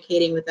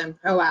communicating with them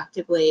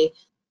proactively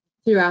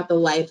throughout the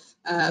life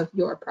of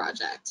your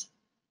project.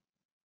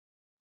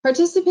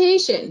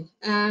 Participation.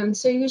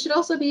 So you should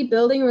also be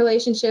building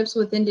relationships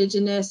with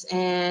Indigenous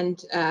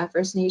and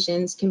First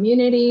Nations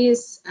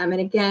communities. And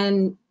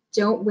again,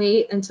 don't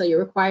wait until you're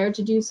required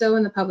to do so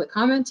in the public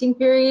commenting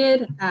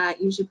period.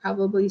 You should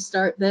probably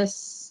start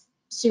this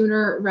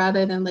sooner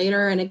rather than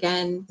later. And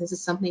again, this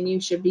is something you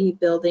should be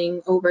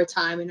building over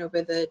time and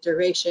over the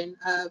duration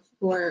of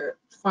your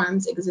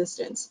farm's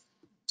existence.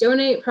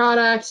 Donate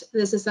product.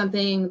 This is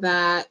something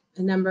that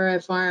a number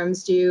of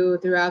farms do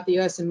throughout the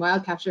U.S. and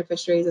wild capture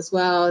fisheries as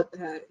well.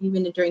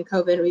 Even during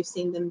COVID, we've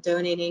seen them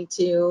donating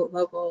to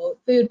local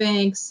food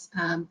banks.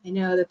 I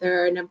know that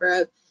there are a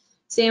number of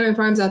salmon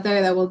farms out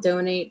there that will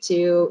donate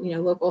to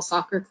local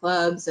soccer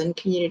clubs and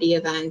community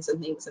events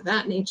and things of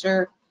that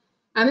nature.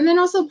 And then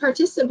also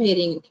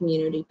participating in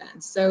community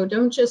events. So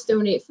don't just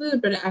donate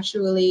food, but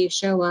actually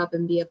show up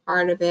and be a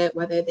part of it,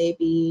 whether they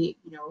be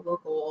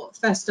local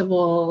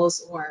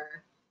festivals or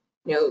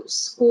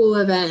school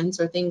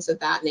events or things of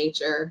that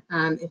nature.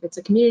 If it's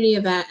a community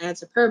event and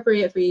it's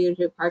appropriate for you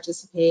to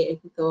participate,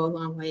 it could go a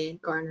long way in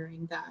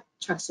garnering that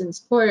trust and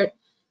support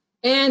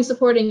and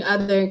supporting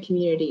other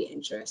community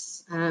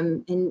interests.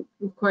 And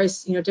of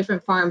course,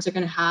 different farms are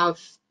going to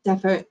have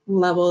different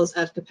levels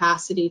of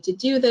capacity to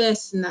do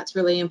this, and that's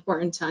really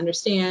important to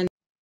understand.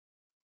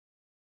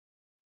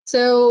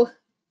 So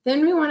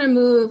then we want to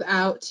move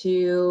out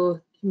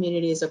to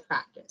communities of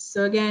practice.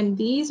 So again,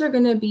 these are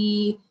going to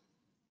be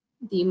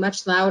the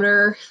much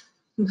louder,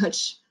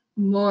 much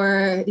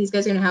more, these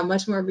guys are going to have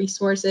much more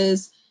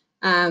resources.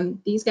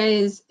 These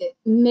guys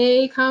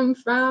may come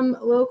from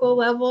local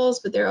levels,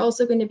 but they're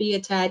also going to be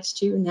attached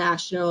to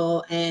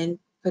national and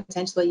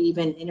potentially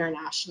even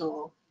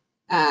international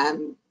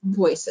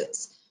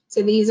voices.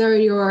 So these are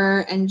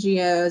your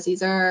NGOs.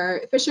 These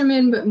are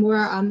fishermen, but more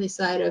on the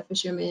side of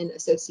fishermen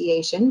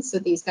associations. So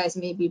these guys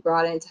may be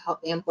brought in to help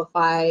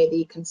amplify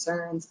the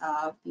concerns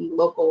of the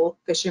local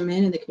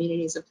fishermen and the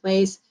communities of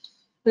place.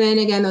 And then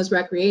again, those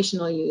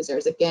recreational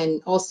users,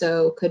 again,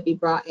 also could be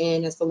brought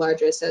in as the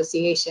larger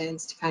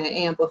associations to kind of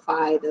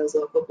amplify those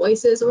local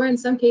voices, or in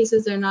some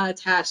cases, they're not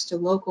attached to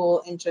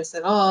local interests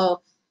at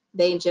all.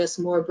 They just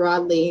more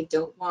broadly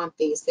don't want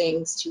these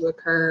things to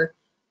occur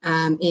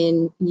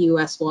in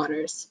US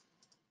waters.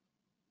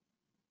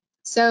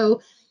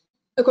 So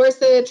Of course,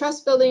 the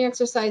trust building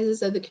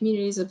exercises of the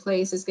communities of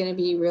place is going to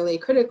be really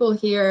critical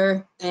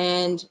here.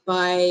 And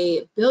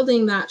by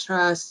building that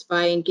trust,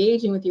 by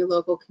engaging with your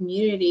local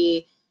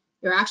community,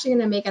 you're actually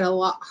going to make it a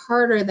lot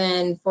harder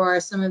than for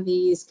some of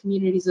these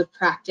communities of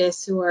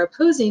practice who are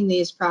opposing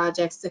these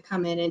projects to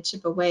come in and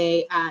chip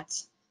away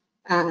at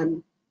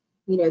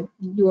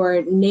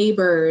your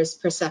neighbors'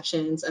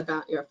 perceptions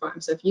about your farm.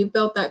 So if you've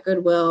built that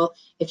goodwill,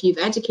 if you've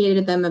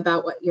educated them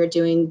about what you're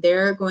doing,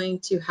 they're going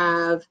to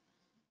have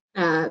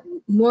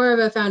more of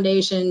a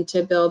foundation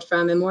to build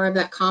from and more of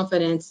that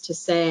confidence to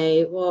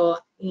say,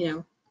 well,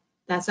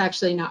 that's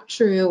actually not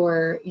true,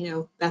 or,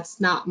 that's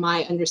not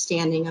my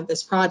understanding of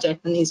this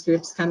project when these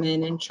groups come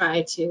in and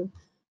try to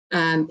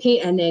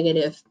paint a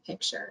negative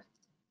picture.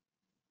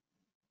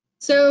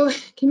 So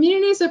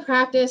communities of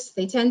practice,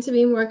 they tend to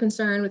be more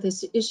concerned with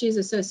the issues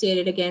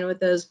associated, again, with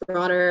those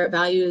broader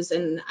values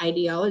and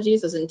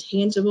ideologies, those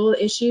intangible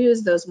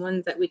issues, those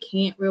ones that we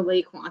can't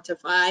really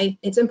quantify.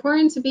 It's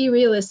important to be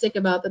realistic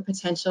about the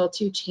potential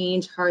to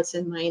change hearts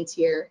and minds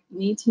here. You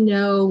need to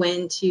know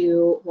when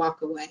to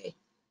walk away.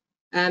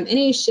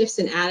 Any shifts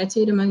in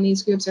attitude among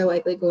these groups are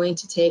likely going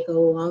to take a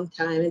long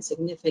time and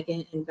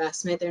significant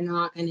investment. They're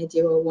not going to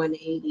do a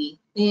 180.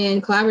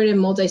 And collaborative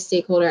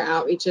multi-stakeholder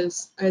outreach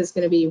is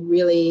going to be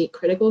really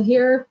critical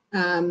here.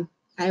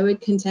 I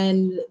would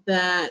contend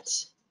that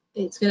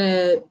it's going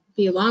to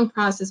be a long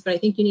process, but I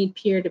think you need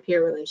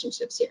peer-to-peer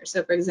relationships here.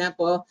 So for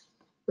example,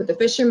 with the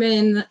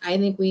fishermen, I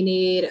think we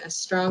need a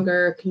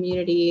stronger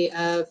community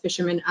of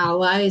fishermen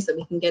allies that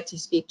we can get to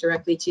speak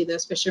directly to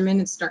those fishermen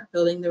and start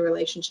building the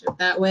relationship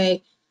that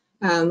way.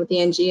 With the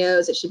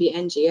NGOs, it should be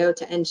NGO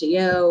to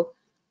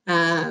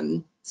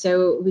NGO.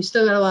 So we've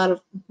still got a lot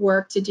of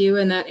work to do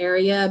in that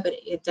area, but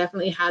it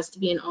definitely has to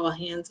be an all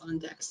hands on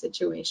deck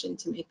situation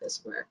to make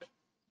this work.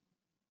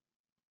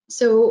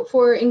 So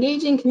for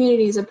engaging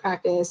communities of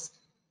practice,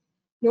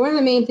 one of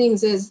the main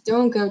things is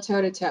don't go toe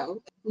to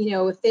toe.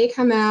 If they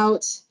come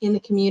out in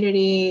the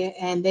community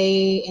and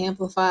they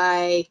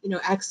amplify,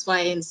 X, Y,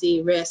 and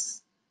Z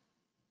risks,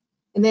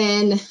 and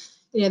then,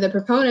 the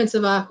proponents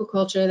of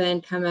aquaculture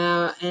then come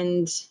out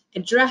and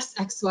address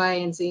X, Y,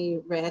 and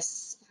Z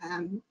risks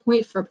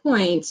point for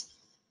point,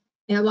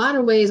 in a lot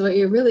of ways, what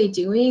you're really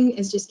doing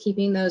is just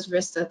keeping those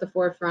risks at the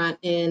forefront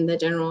in the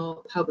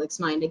general public's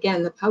mind.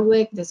 Again, the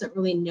public doesn't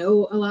really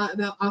know a lot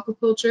about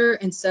aquaculture,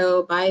 and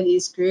so by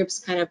these groups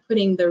kind of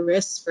putting the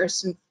risks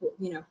first and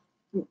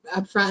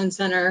up front and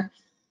center,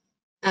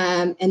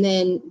 and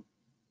then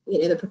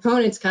the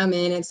proponents come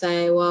in and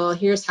say, well,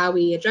 here's how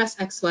we address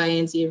X, Y,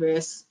 and Z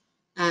risks.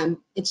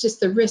 It's just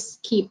the risks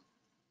keep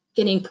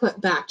getting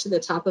put back to the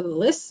top of the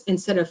list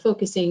instead of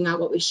focusing on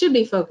what we should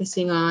be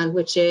focusing on,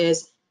 which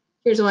is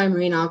here's why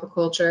marine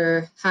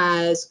aquaculture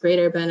has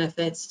greater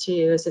benefits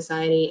to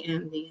society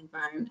and the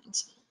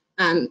environment.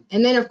 And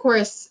then, of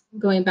course,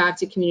 going back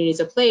to communities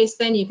of place,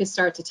 then you can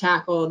start to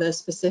tackle those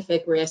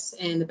specific risks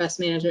and the best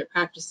management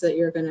practices that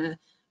you're going to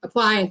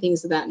apply and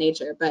things of that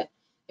nature. But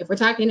if we're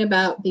talking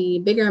about the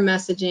bigger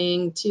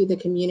messaging to the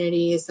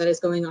communities that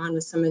is going on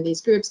with some of these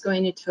groups,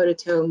 going to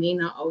toe-to-toe may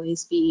not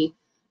always be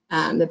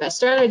the best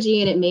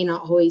strategy, and it may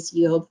not always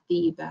yield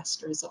the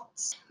best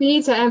results. We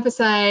need to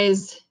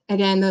emphasize,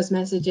 again, those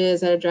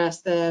messages that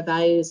address the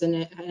values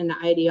and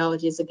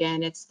ideologies.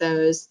 Again, it's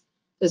those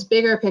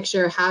bigger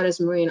picture, how does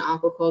marine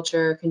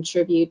aquaculture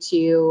contribute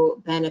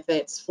to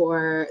benefits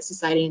for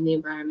society and the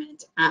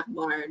environment at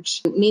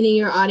large? Meeting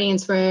your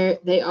audience where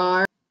they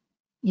are.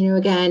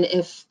 Again,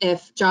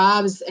 if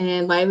jobs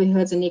and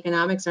livelihoods and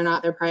economics are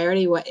not their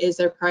priority, what is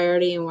their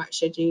priority and what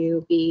should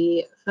you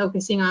be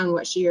focusing on?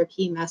 What should your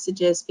key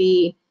messages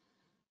be?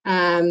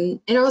 And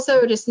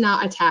also just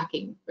not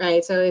attacking,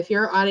 right? So if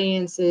your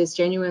audience is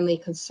genuinely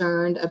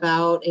concerned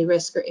about a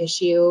risk or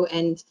issue,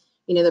 and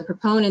the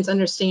proponents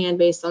understand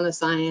based on the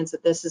science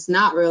that this is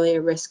not really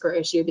a risk or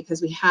issue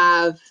because we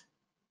have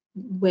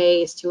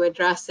ways to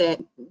address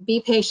it, be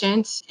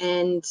patient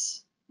and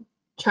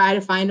try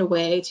to find a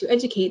way to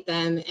educate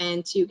them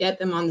and to get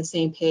them on the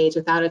same page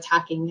without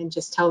attacking and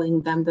just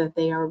telling them that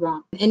they are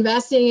wrong.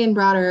 Investing in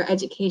broader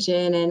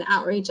education and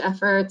outreach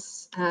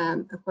efforts,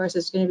 of course,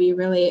 is going to be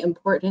really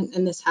important,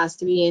 and this has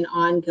to be an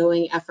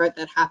ongoing effort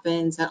that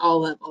happens at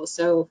all levels.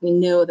 So if we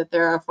know that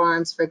there are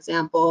farms, for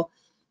example,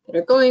 that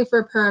are going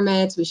for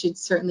permits, we should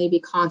certainly be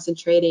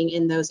concentrating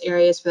in those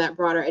areas for that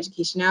broader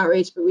education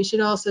outreach, but we should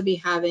also be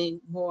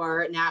having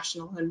more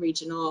national and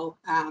regional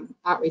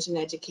outreach and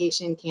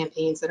education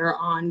campaigns that are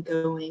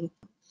ongoing.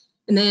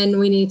 And then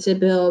we need to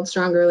build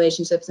stronger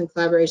relationships and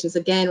collaborations,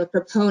 again, with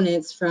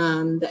proponents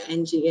from the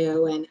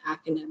NGO and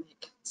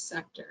academic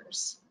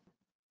sectors.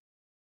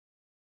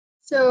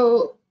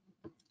 So,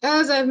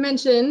 as I've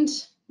mentioned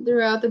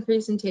throughout the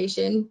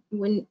presentation,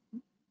 when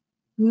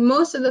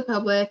most of the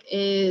public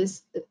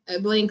is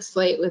a blank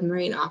slate with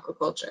marine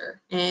aquaculture.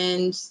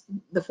 And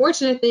the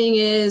fortunate thing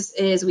is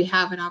we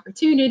have an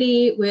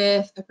opportunity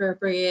with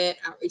appropriate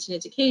outreach and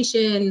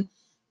education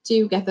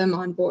to get them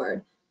on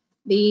board.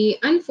 The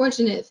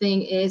unfortunate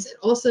thing is it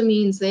also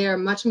means they are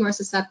much more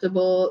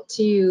susceptible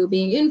to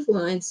being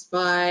influenced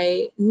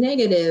by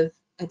negative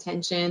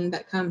attention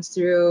that comes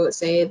through,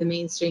 say, the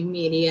mainstream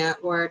media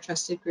or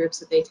trusted groups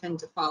that they tend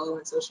to follow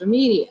on social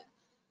media.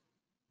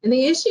 And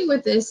the issue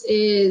with this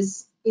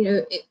is,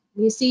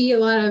 we see a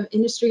lot of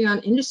industry on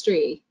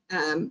industry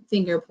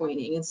finger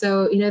pointing. And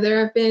so, there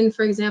have been,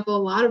 for example, a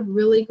lot of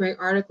really great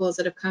articles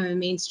that have come in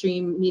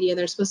mainstream media.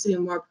 They're supposed to be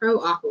more pro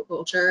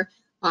aquaculture.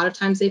 A lot of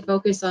times they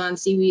focus on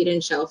seaweed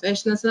and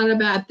shellfish, and that's not a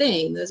bad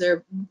thing. Those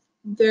are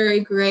very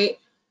great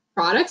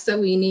products that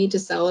we need to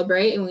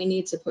celebrate and we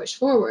need to push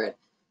forward.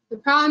 The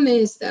problem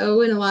is,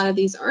 though, in a lot of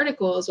these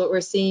articles, what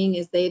we're seeing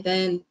is they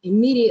then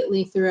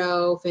immediately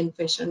throw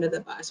finfish under the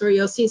bus, or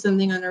you'll see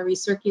something on a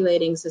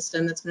recirculating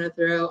system that's going to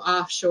throw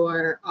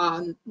offshore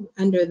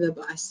under the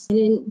bus. And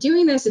in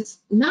doing this, it's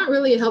not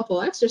really a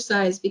helpful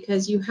exercise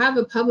because you have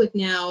a public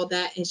now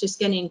that is just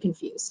getting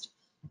confused.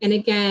 And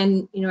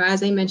again,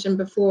 as I mentioned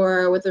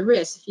before with the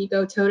risks, if you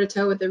go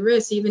toe-to-toe with the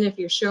risks, even if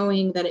you're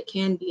showing that it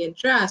can be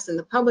addressed in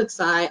the public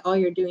side, all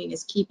you're doing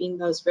is keeping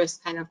those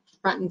risks kind of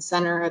front and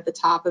center at the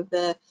top of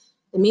the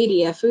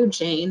media food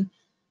chain.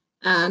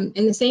 And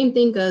the same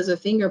thing goes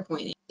with finger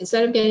pointing.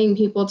 Instead of getting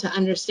people to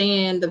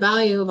understand the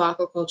value of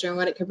aquaculture and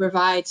what it could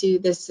provide to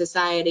this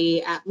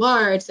society at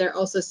large, they're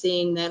also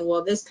seeing then,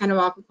 well, this kind of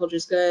aquaculture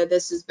is good,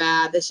 this is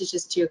bad, this is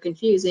just too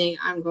confusing,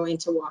 I'm going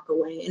to walk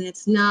away. And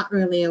it's not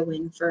really a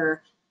win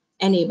for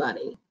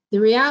anybody. The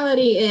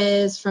reality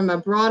is, from a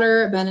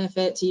broader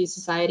benefit to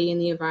society and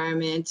the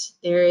environment,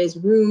 there is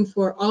room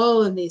for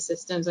all of these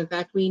systems. In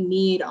fact, we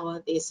need all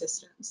of these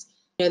systems.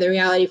 The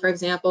reality, for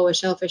example, with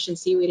shellfish and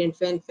seaweed and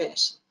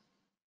finfish.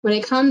 When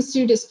it comes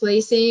to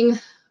displacing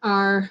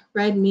our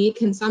red meat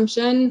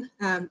consumption,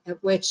 of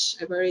which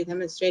I've already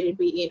demonstrated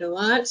we eat a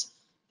lot,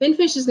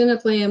 finfish is going to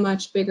play a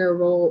much bigger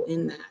role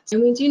in that.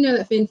 And we do know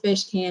that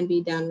finfish can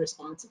be done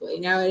responsibly.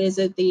 Now, is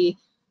it the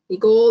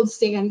gold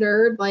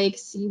standard like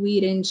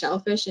seaweed and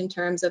shellfish in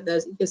terms of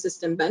those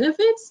ecosystem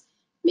benefits?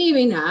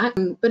 Maybe not,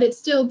 but it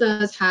still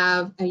does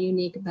have a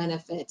unique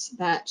benefit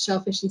that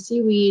shellfish and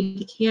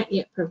seaweed can't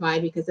yet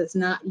provide because it's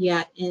not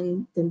yet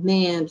in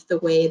demand the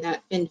way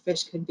that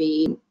finfish could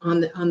be on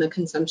the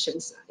consumption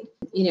side.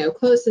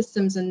 Closed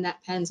systems and net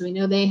pens, we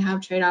know they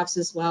have trade-offs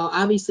as well.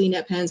 Obviously,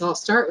 net pens all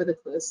start with a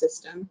closed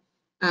system,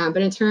 but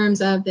in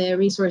terms of the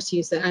resource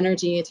use, the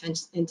energy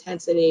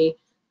intensity,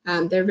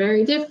 they're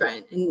very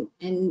different. And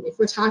if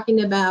we're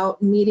talking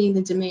about meeting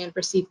the demand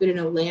for seafood in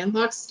a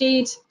landlocked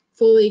state,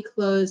 fully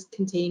closed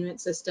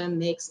containment system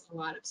makes a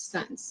lot of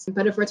sense.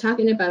 But if we're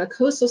talking about a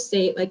coastal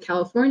state like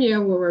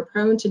California, where we're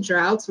prone to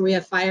droughts, where we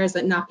have fires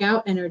that knock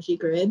out energy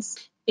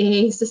grids,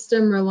 a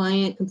system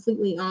reliant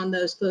completely on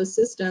those closed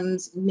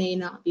systems may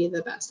not be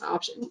the best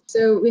option.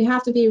 So we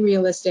have to be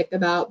realistic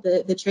about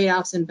the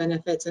trade-offs and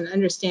benefits and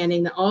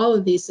understanding that all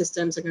of these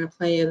systems are going to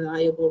play a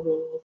valuable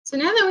role. So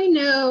now that we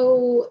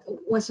know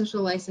what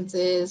social license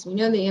is, we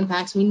know the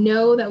impacts, we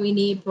know that we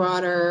need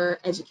broader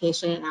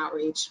education and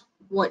outreach.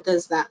 What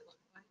does that look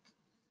like?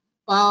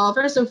 Well,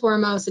 first and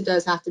foremost, it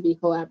does have to be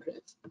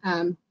collaborative.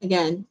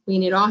 Again, we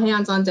need all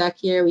hands on deck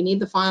here. We need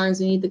the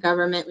farms, we need the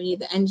government, we need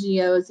the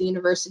NGOs, the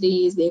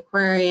universities, the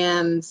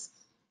aquariums,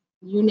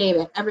 you name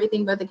it,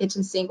 everything but the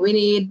kitchen sink. We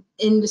need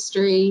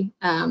industry,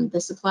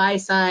 the supply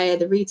side,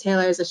 the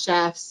retailers, the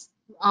chefs,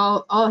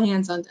 all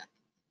hands on deck.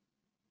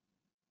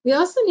 We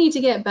also need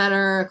to get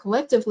better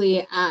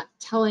collectively at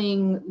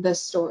telling the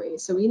story.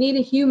 So we need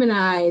to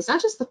humanize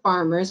not just the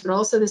farmers, but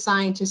also the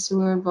scientists who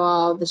are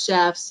involved, the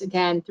chefs,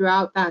 again,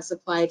 throughout that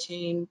supply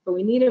chain. But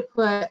we need to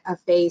put a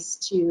face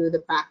to the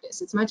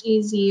practice. It's much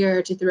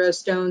easier to throw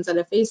stones at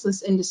a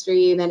faceless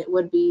industry than it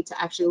would be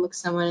to actually look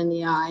someone in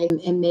the eye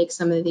and make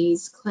some of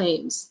these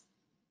claims.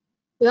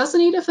 We also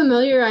need to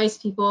familiarize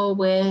people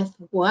with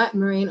what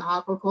marine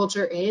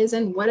aquaculture is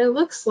and what it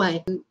looks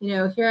like.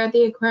 Here at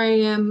the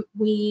aquarium,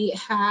 we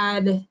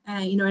had,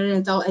 an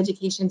adult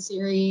education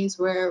series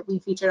where we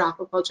featured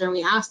aquaculture and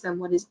we asked them,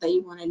 what is it that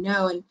you want to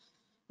know? And,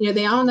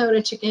 they all know what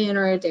a chicken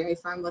or a dairy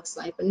farm looks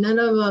like, but none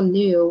of them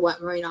knew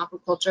what marine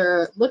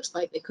aquaculture looks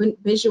like. They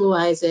couldn't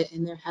visualize it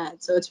in their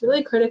head. So it's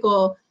really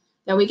critical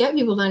that we get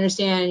people to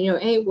understand,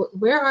 hey,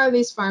 where are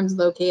these farms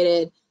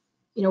located?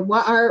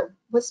 What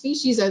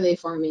species are they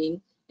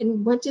farming?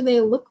 And what do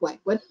they look like?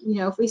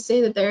 If we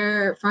say that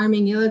they're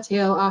farming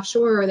yellowtail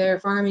offshore, or they're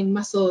farming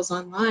mussels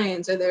on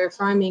lines, or they're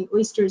farming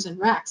oysters and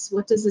wrecks,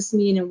 what does this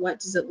mean and what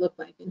does it look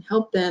like? And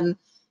help them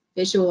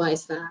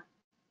visualize that.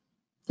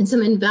 And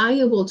some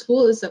invaluable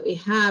tools that we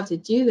have to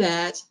do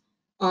that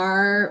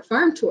are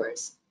farm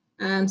tours.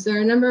 So there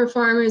are a number of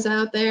farmers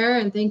out there,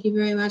 and thank you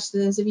very much to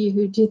those of you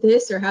who do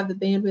this or have the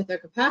bandwidth or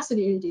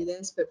capacity to do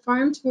this, but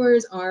farm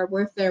tours are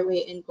worth their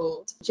weight in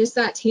gold. Just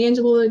that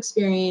tangible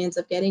experience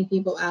of getting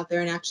people out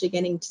there and actually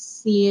getting to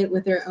see it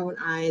with their own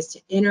eyes,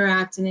 to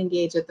interact and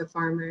engage with the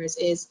farmers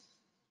is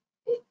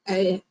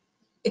an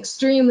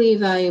extremely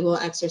valuable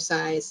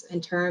exercise in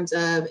terms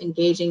of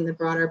engaging the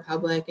broader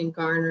public and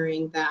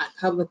garnering that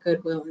public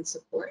goodwill and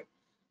support.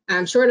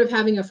 Short of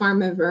having a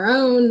farm of our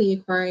own, the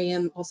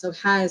aquarium also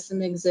has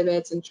some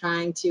exhibits and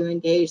trying to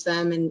engage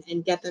them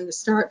and get them to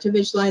start to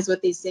visualize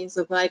what these things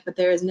look like, but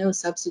there is no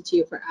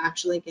substitute for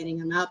actually getting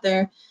them out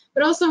there.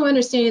 But also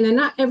understanding that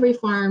not every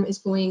farm is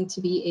going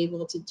to be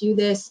able to do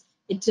this.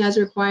 It does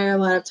require a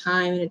lot of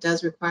time and it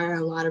does require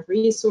a lot of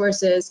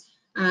resources.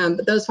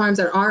 But those farms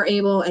that are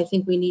able, I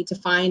think we need to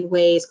find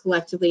ways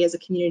collectively as a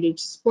community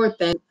to support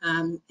them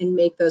and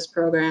make those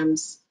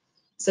programs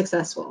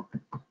successful.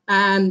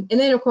 And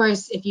then, of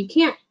course, if you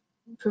can't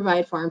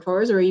provide farm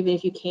tours, or even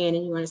if you can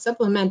and you want to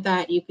supplement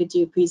that, you could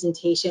do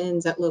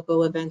presentations at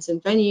local events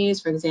and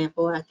venues, for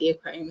example, at the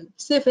Aquarium in the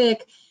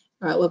Pacific,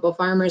 or at local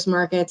farmers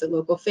markets, at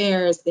local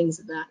fairs, things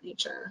of that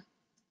nature.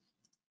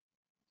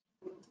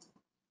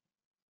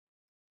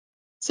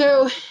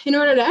 So in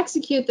order to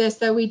execute this,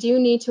 though, we do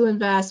need to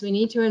invest. We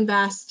need to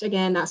invest,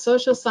 again, that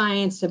social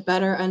science to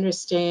better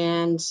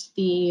understand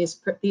these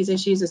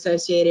issues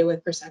associated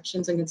with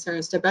perceptions and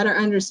concerns, to better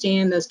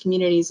understand those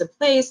communities of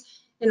place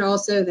and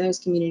also those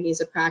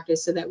communities of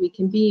practice so that we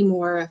can be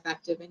more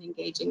effective in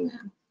engaging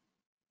them.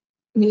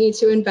 We need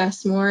to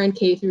invest more in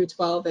K through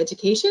 12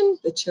 education.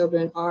 The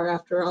children are,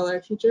 after all,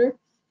 our future.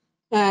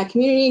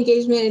 Community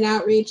engagement and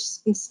outreach,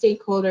 and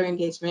stakeholder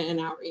engagement and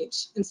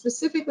outreach. And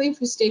specifically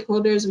for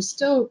stakeholders,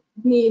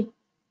 we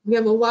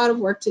have a lot of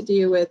work to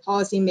do with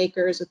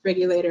policymakers, with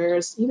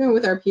regulators, even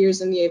with our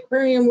peers in the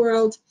aquarium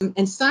world.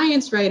 And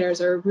science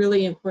writers are a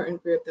really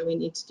important group that we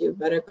need to do a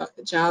better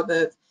job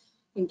of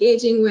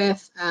engaging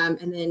with,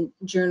 and then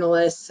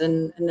journalists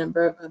and a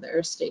number of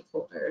other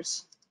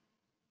stakeholders.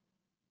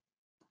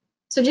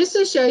 So just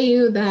to show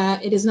you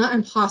that it is not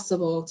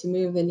impossible to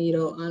move the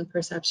needle on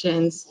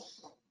perceptions,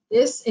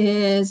 this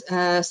is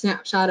a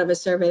snapshot of a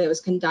survey that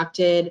was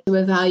conducted to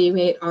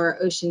evaluate our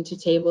Ocean to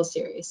Table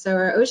series. So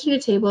our Ocean to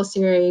Table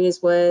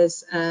series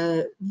was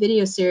a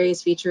video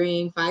series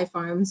featuring 5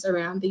 farms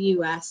around the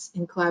U.S.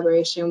 in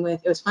collaboration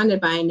with, it was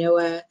funded by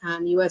NOAA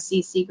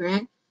USC Sea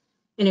Grant,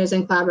 and it was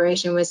in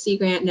collaboration with Sea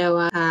Grant,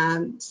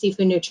 NOAA,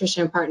 Seafood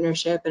Nutrition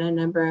Partnership, and a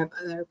number of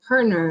other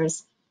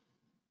partners.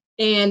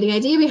 And the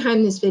idea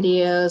behind these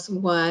videos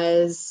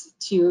was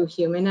to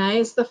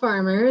humanize the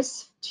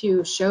farmers,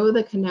 to show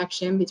the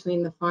connection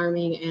between the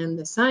farming and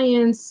the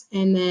science,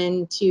 and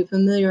then to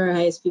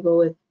familiarize people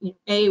with,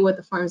 what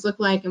the farms look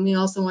like. And we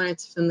also wanted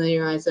to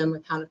familiarize them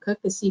with how to cook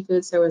the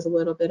seafood, so there was a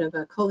little bit of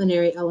a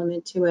culinary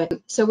element to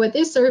it. So what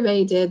this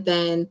survey did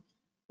then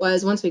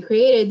was, once we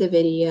created the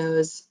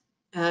videos,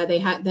 they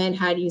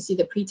had you see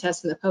the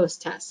pre-test and the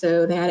post-test.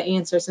 So they had to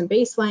answer some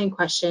baseline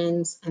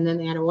questions, and then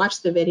they had to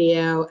watch the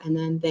video, and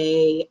then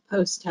they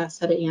post-test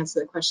had to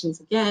answer the questions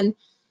again.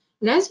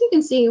 And as you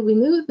can see, we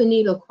moved the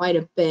needle quite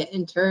a bit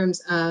in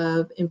terms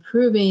of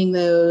improving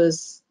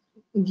those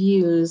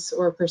views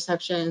or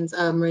perceptions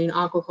of marine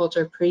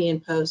aquaculture pre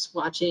and post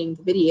watching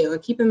the video.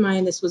 And keep in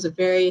mind, this was a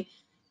very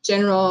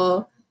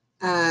general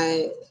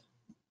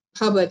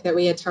public that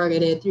we had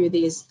targeted through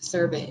these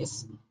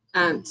surveys.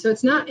 So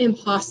it's not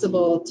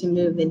impossible to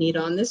move the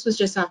needle, and this was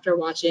just after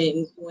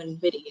watching one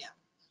video.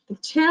 The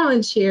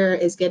challenge here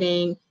is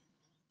getting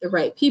the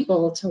right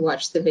people to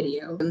watch the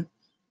video.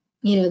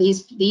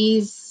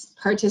 These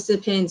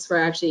participants were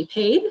actually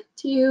paid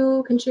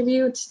to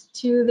contribute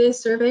to this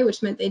survey,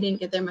 which meant they didn't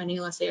get their money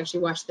unless they actually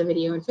watched the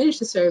video and finished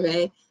the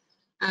survey.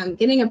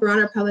 Getting a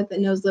broader public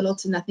that knows little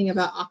to nothing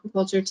about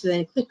aquaculture to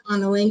then click on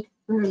the link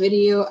for a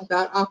video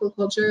about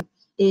aquaculture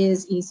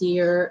is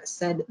easier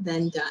said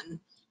than done.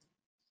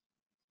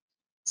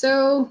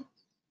 So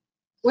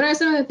what are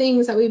some of the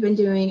things that we've been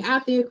doing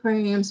at the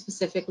aquarium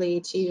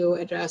specifically to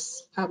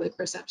address public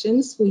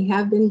perceptions? We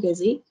have been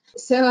busy.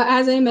 So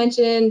as I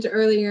mentioned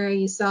earlier,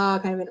 you saw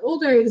kind of an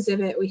older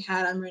exhibit we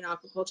had on marine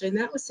aquaculture, and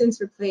that was since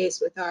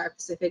replaced with our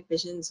Pacific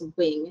Visions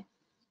wing.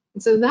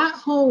 And so that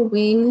whole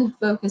wing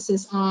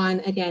focuses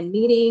on, again,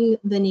 meeting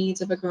the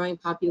needs of a growing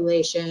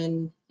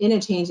population in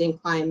a changing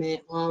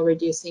climate while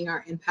reducing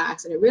our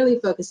impacts. And it really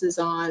focuses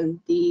on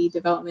the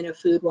development of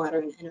food, water,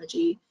 and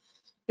energy.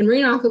 And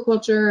marine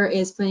aquaculture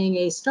is playing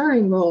a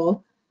starring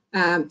role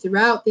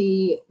throughout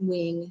the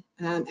wing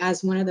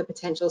as one of the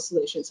potential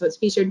solutions. So it's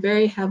featured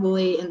very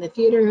heavily in the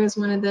theater as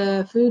one of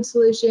the food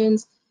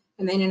solutions.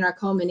 And then in our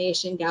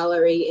culmination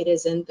gallery, it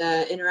is in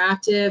the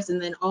interactives,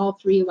 and then all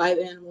 3 live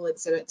animal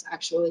exhibits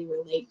actually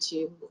relate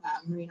to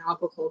marine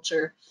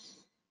aquaculture.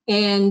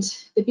 And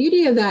the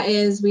beauty of that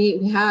is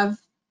we have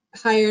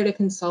hired a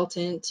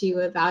consultant to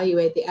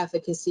evaluate the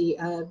efficacy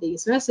of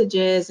these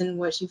messages, and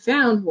what she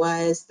found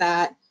was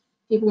that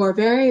people were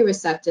very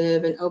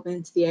receptive and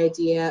open to the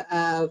idea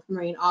of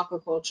marine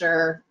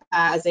aquaculture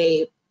as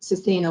a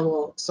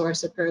sustainable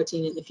source of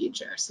protein in the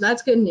future. So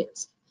that's good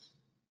news.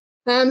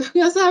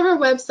 We also have our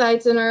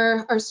websites and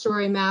our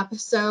story map.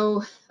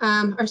 So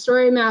our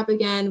story map,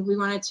 again, we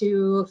wanted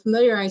to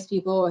familiarize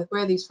people with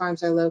where these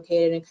farms are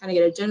located and kind of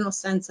get a general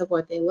sense of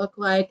what they look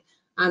like.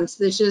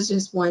 So this is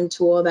just one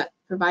tool that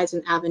provides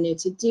an avenue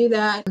to do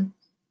that.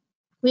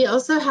 We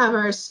also have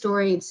our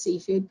storied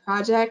seafood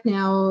project.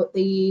 Now,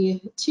 the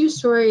two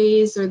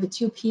stories or the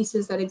two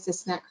pieces that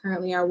exist in that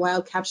currently are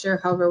wild capture.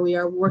 However, we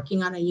are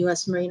working on a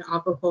U.S. marine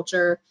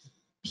aquaculture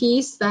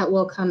piece that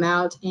will come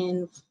out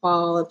in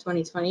fall of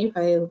 2020,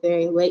 probably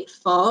very late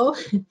fall,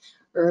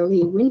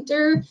 early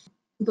winter.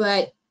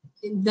 But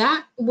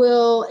that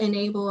will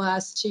enable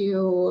us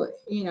to,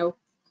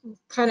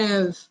 kind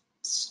of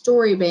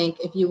story bank,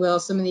 if you will,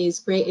 some of these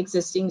great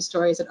existing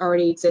stories that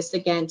already exist,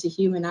 again, to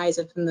humanize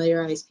and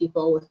familiarize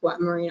people with what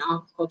marine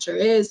aquaculture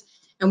is.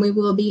 And we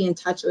will be in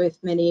touch with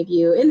many of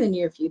you in the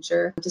near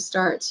future to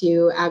start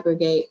to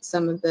aggregate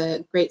some of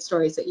the great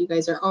stories that you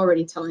guys are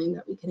already telling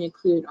that we can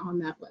include on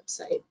that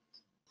website.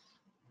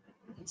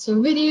 So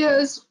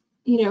videos,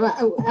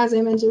 as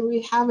I mentioned,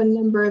 we have a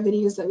number of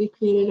videos that we've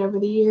created over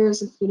the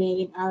years,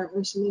 including our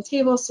Ocean to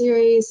Table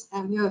series.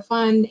 We have a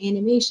fun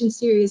animation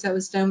series that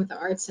was done with the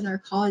Arts Center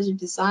College of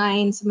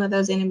Design. Some of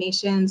those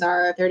animations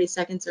are 30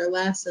 seconds or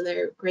less, so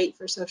they're great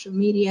for social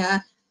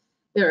media.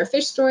 There's a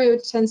fish story,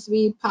 which tends to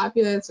be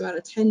popular. It's about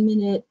a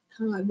 10-minute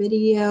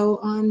video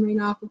on marine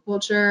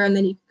aquaculture, and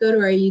then you can go to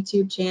our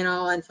YouTube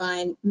channel and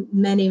find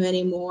many,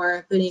 many more,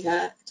 including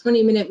a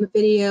 20-minute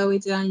video we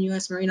did on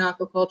U.S. marine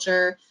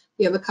aquaculture.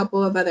 We have a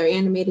couple of other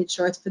animated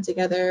shorts put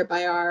together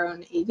by our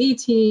own AV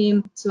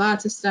team. So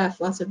lots of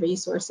stuff, lots of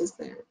resources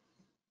there.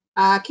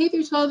 K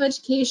through 12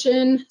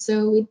 education.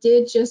 So we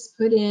did just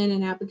put in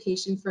an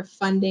application for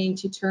funding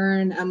to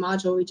turn a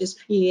module we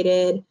just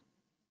created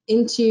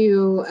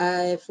into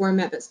a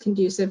format that's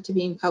conducive to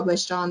being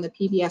published on the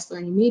PBS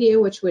Learning Media,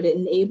 which would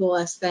enable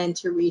us then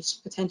to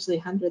reach potentially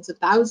hundreds of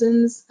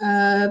thousands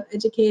of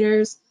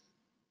educators.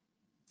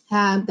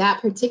 That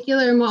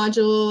particular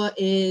module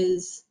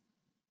is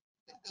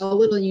a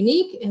little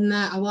unique in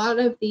that a lot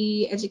of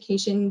the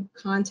education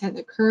content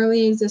that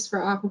currently exists for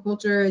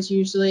aquaculture is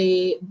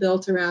usually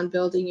built around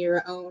building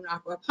your own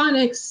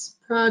aquaponics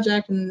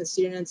project, and the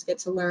students get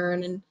to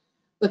learn and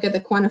look at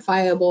the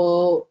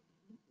quantifiable,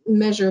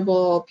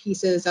 measurable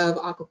pieces of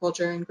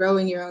aquaculture and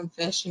growing your own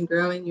fish and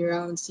growing your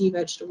own sea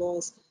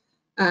vegetables.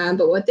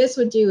 But what this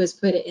would do is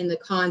put it in the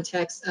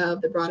context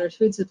of the broader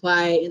food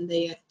supply and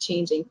the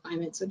changing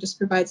climate. So it just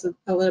provides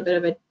a little bit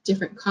of a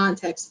different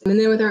context. And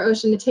then with our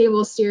Ocean to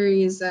Table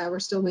series, we're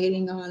still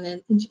waiting on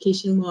an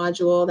education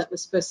module that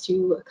was supposed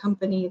to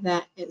accompany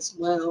that as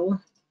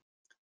well.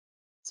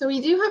 So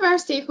we do have our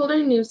stakeholder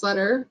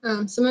newsletter.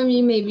 Some of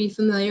you may be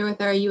familiar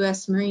with our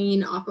U.S.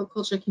 Marine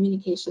Aquaculture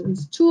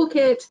Communications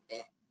Toolkit.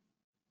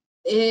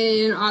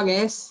 In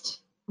August,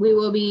 we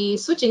will be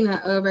switching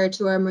that over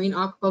to our Marine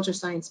Aquaculture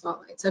Science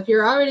Spotlight. So if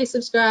you're already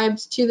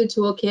subscribed to the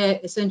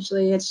toolkit,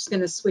 essentially it's just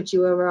going to switch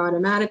you over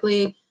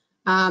automatically.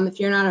 If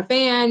you're not a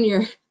fan,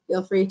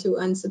 feel free to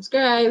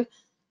unsubscribe.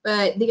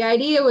 But the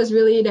idea was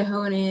really to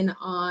hone in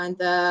on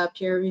the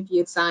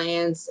peer-reviewed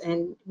science,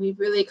 and we've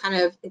really kind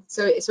of,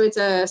 so it's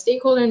a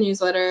stakeholder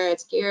newsletter.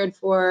 It's geared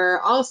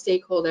for all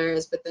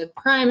stakeholders, but the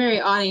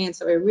primary audience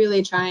that we're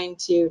really trying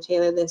to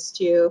tailor this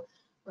to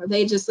are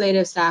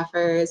legislative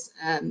staffers,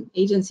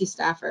 agency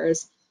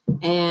staffers,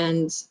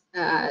 and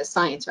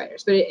science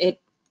writers. But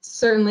it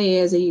certainly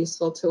is a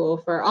useful tool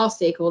for all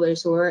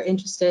stakeholders who are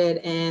interested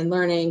in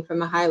learning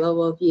from a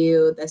high-level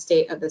view the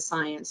state of the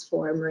science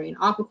for marine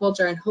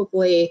aquaculture. And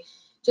hopefully,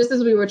 just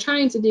as we were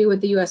trying to do with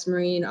the U.S.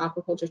 Marine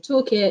Aquaculture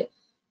Toolkit,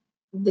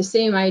 the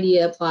same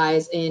idea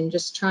applies in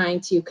just trying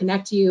to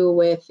connect you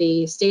with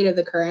the state of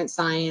the current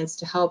science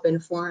to help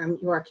inform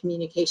your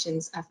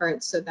communications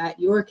efforts so that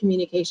your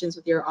communications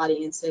with your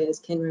audiences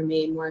can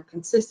remain more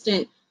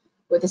consistent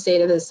with the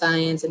state of the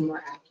science and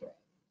more accurate.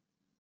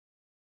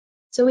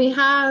 So we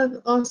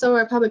have also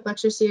our public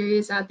lecture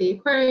series at the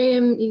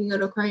Aquarium. You can go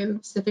to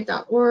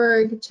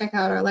aquariumpacific.org, check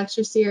out our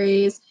lecture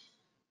series.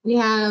 We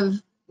have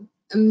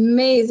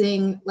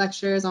amazing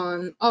lectures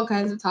on all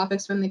kinds of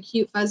topics, from the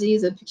cute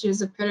fuzzies and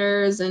pictures of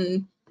critters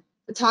and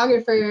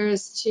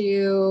photographers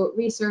to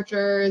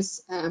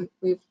researchers.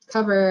 We've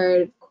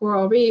covered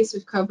coral reefs,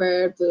 we've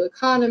covered blue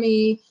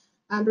economy.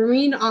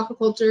 Marine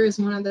aquaculture is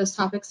one of those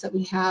topics that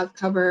we have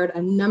covered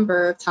a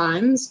number of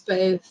times,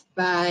 both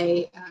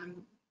by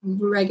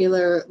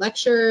regular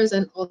lectures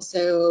and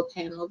also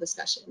panel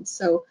discussions.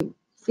 So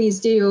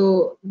please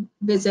do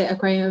visit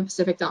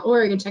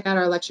aquariumpacific.org and check out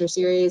our lecture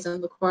series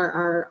and look for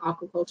our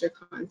aquaculture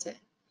content.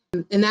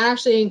 And that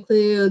actually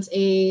includes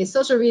a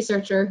social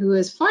researcher who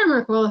is far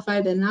more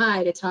qualified than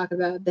I to talk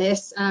about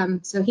this.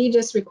 So he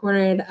just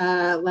recorded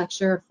a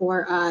lecture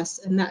for us,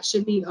 and that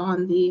should be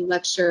on the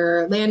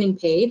lecture landing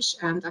page.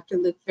 Dr.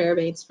 Luke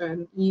Fairbanks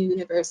from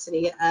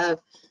University of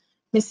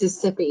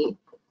Mississippi.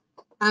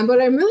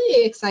 What I'm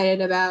really excited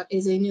about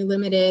is a new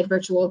limited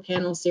virtual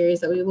panel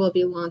series that we will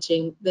be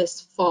launching this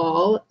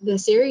fall. The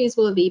series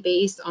will be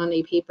based on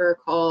a paper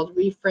called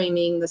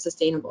Reframing the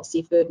Sustainable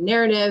Seafood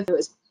Narrative. It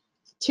was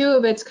two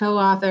of its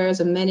co-authors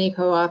and many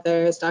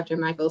co-authors, Dr.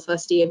 Michael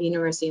Fusty of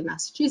University of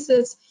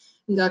Massachusetts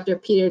and Dr.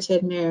 Peter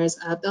Tidmers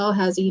of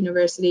Dalhousie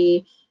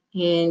University.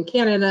 in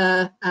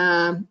Canada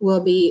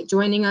will be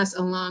joining us,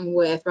 along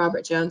with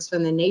Robert Jones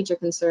from the Nature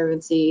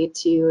Conservancy,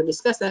 to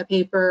discuss that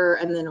paper,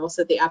 and then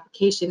also the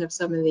application of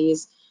some of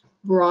these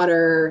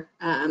broader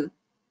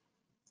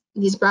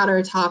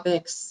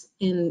topics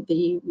in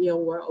the real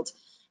world.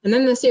 And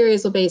then the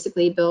series will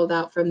basically build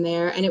out from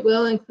there, and it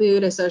will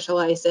include a social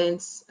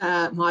license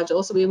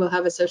module. So we will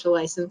have a social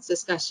license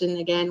discussion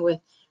again with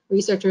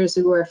researchers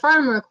who are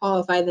far more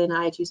qualified than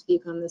I to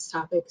speak on this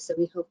topic. So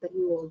we hope that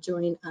you will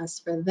join us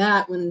for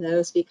that when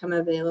those become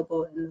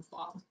available in the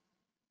fall.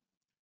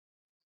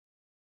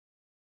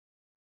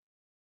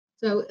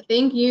 So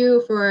thank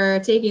you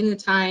for taking the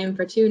time,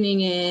 for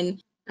tuning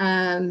in.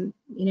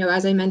 You know,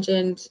 as I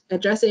mentioned,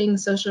 addressing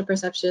social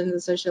perceptions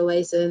and social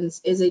license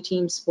is a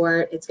team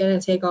sport. It's going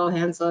to take all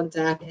hands on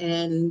deck,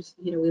 and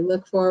you know, we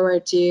look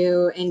forward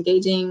to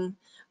engaging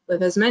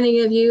with as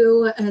many of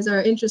you as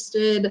are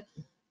interested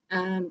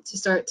to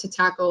start to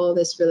tackle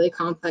this really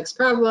complex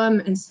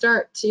problem and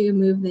start to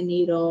move the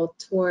needle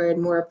toward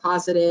more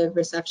positive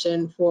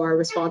reception for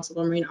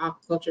responsible marine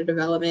aquaculture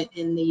development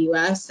in the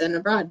US and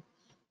abroad.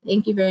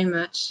 Thank you very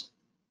much.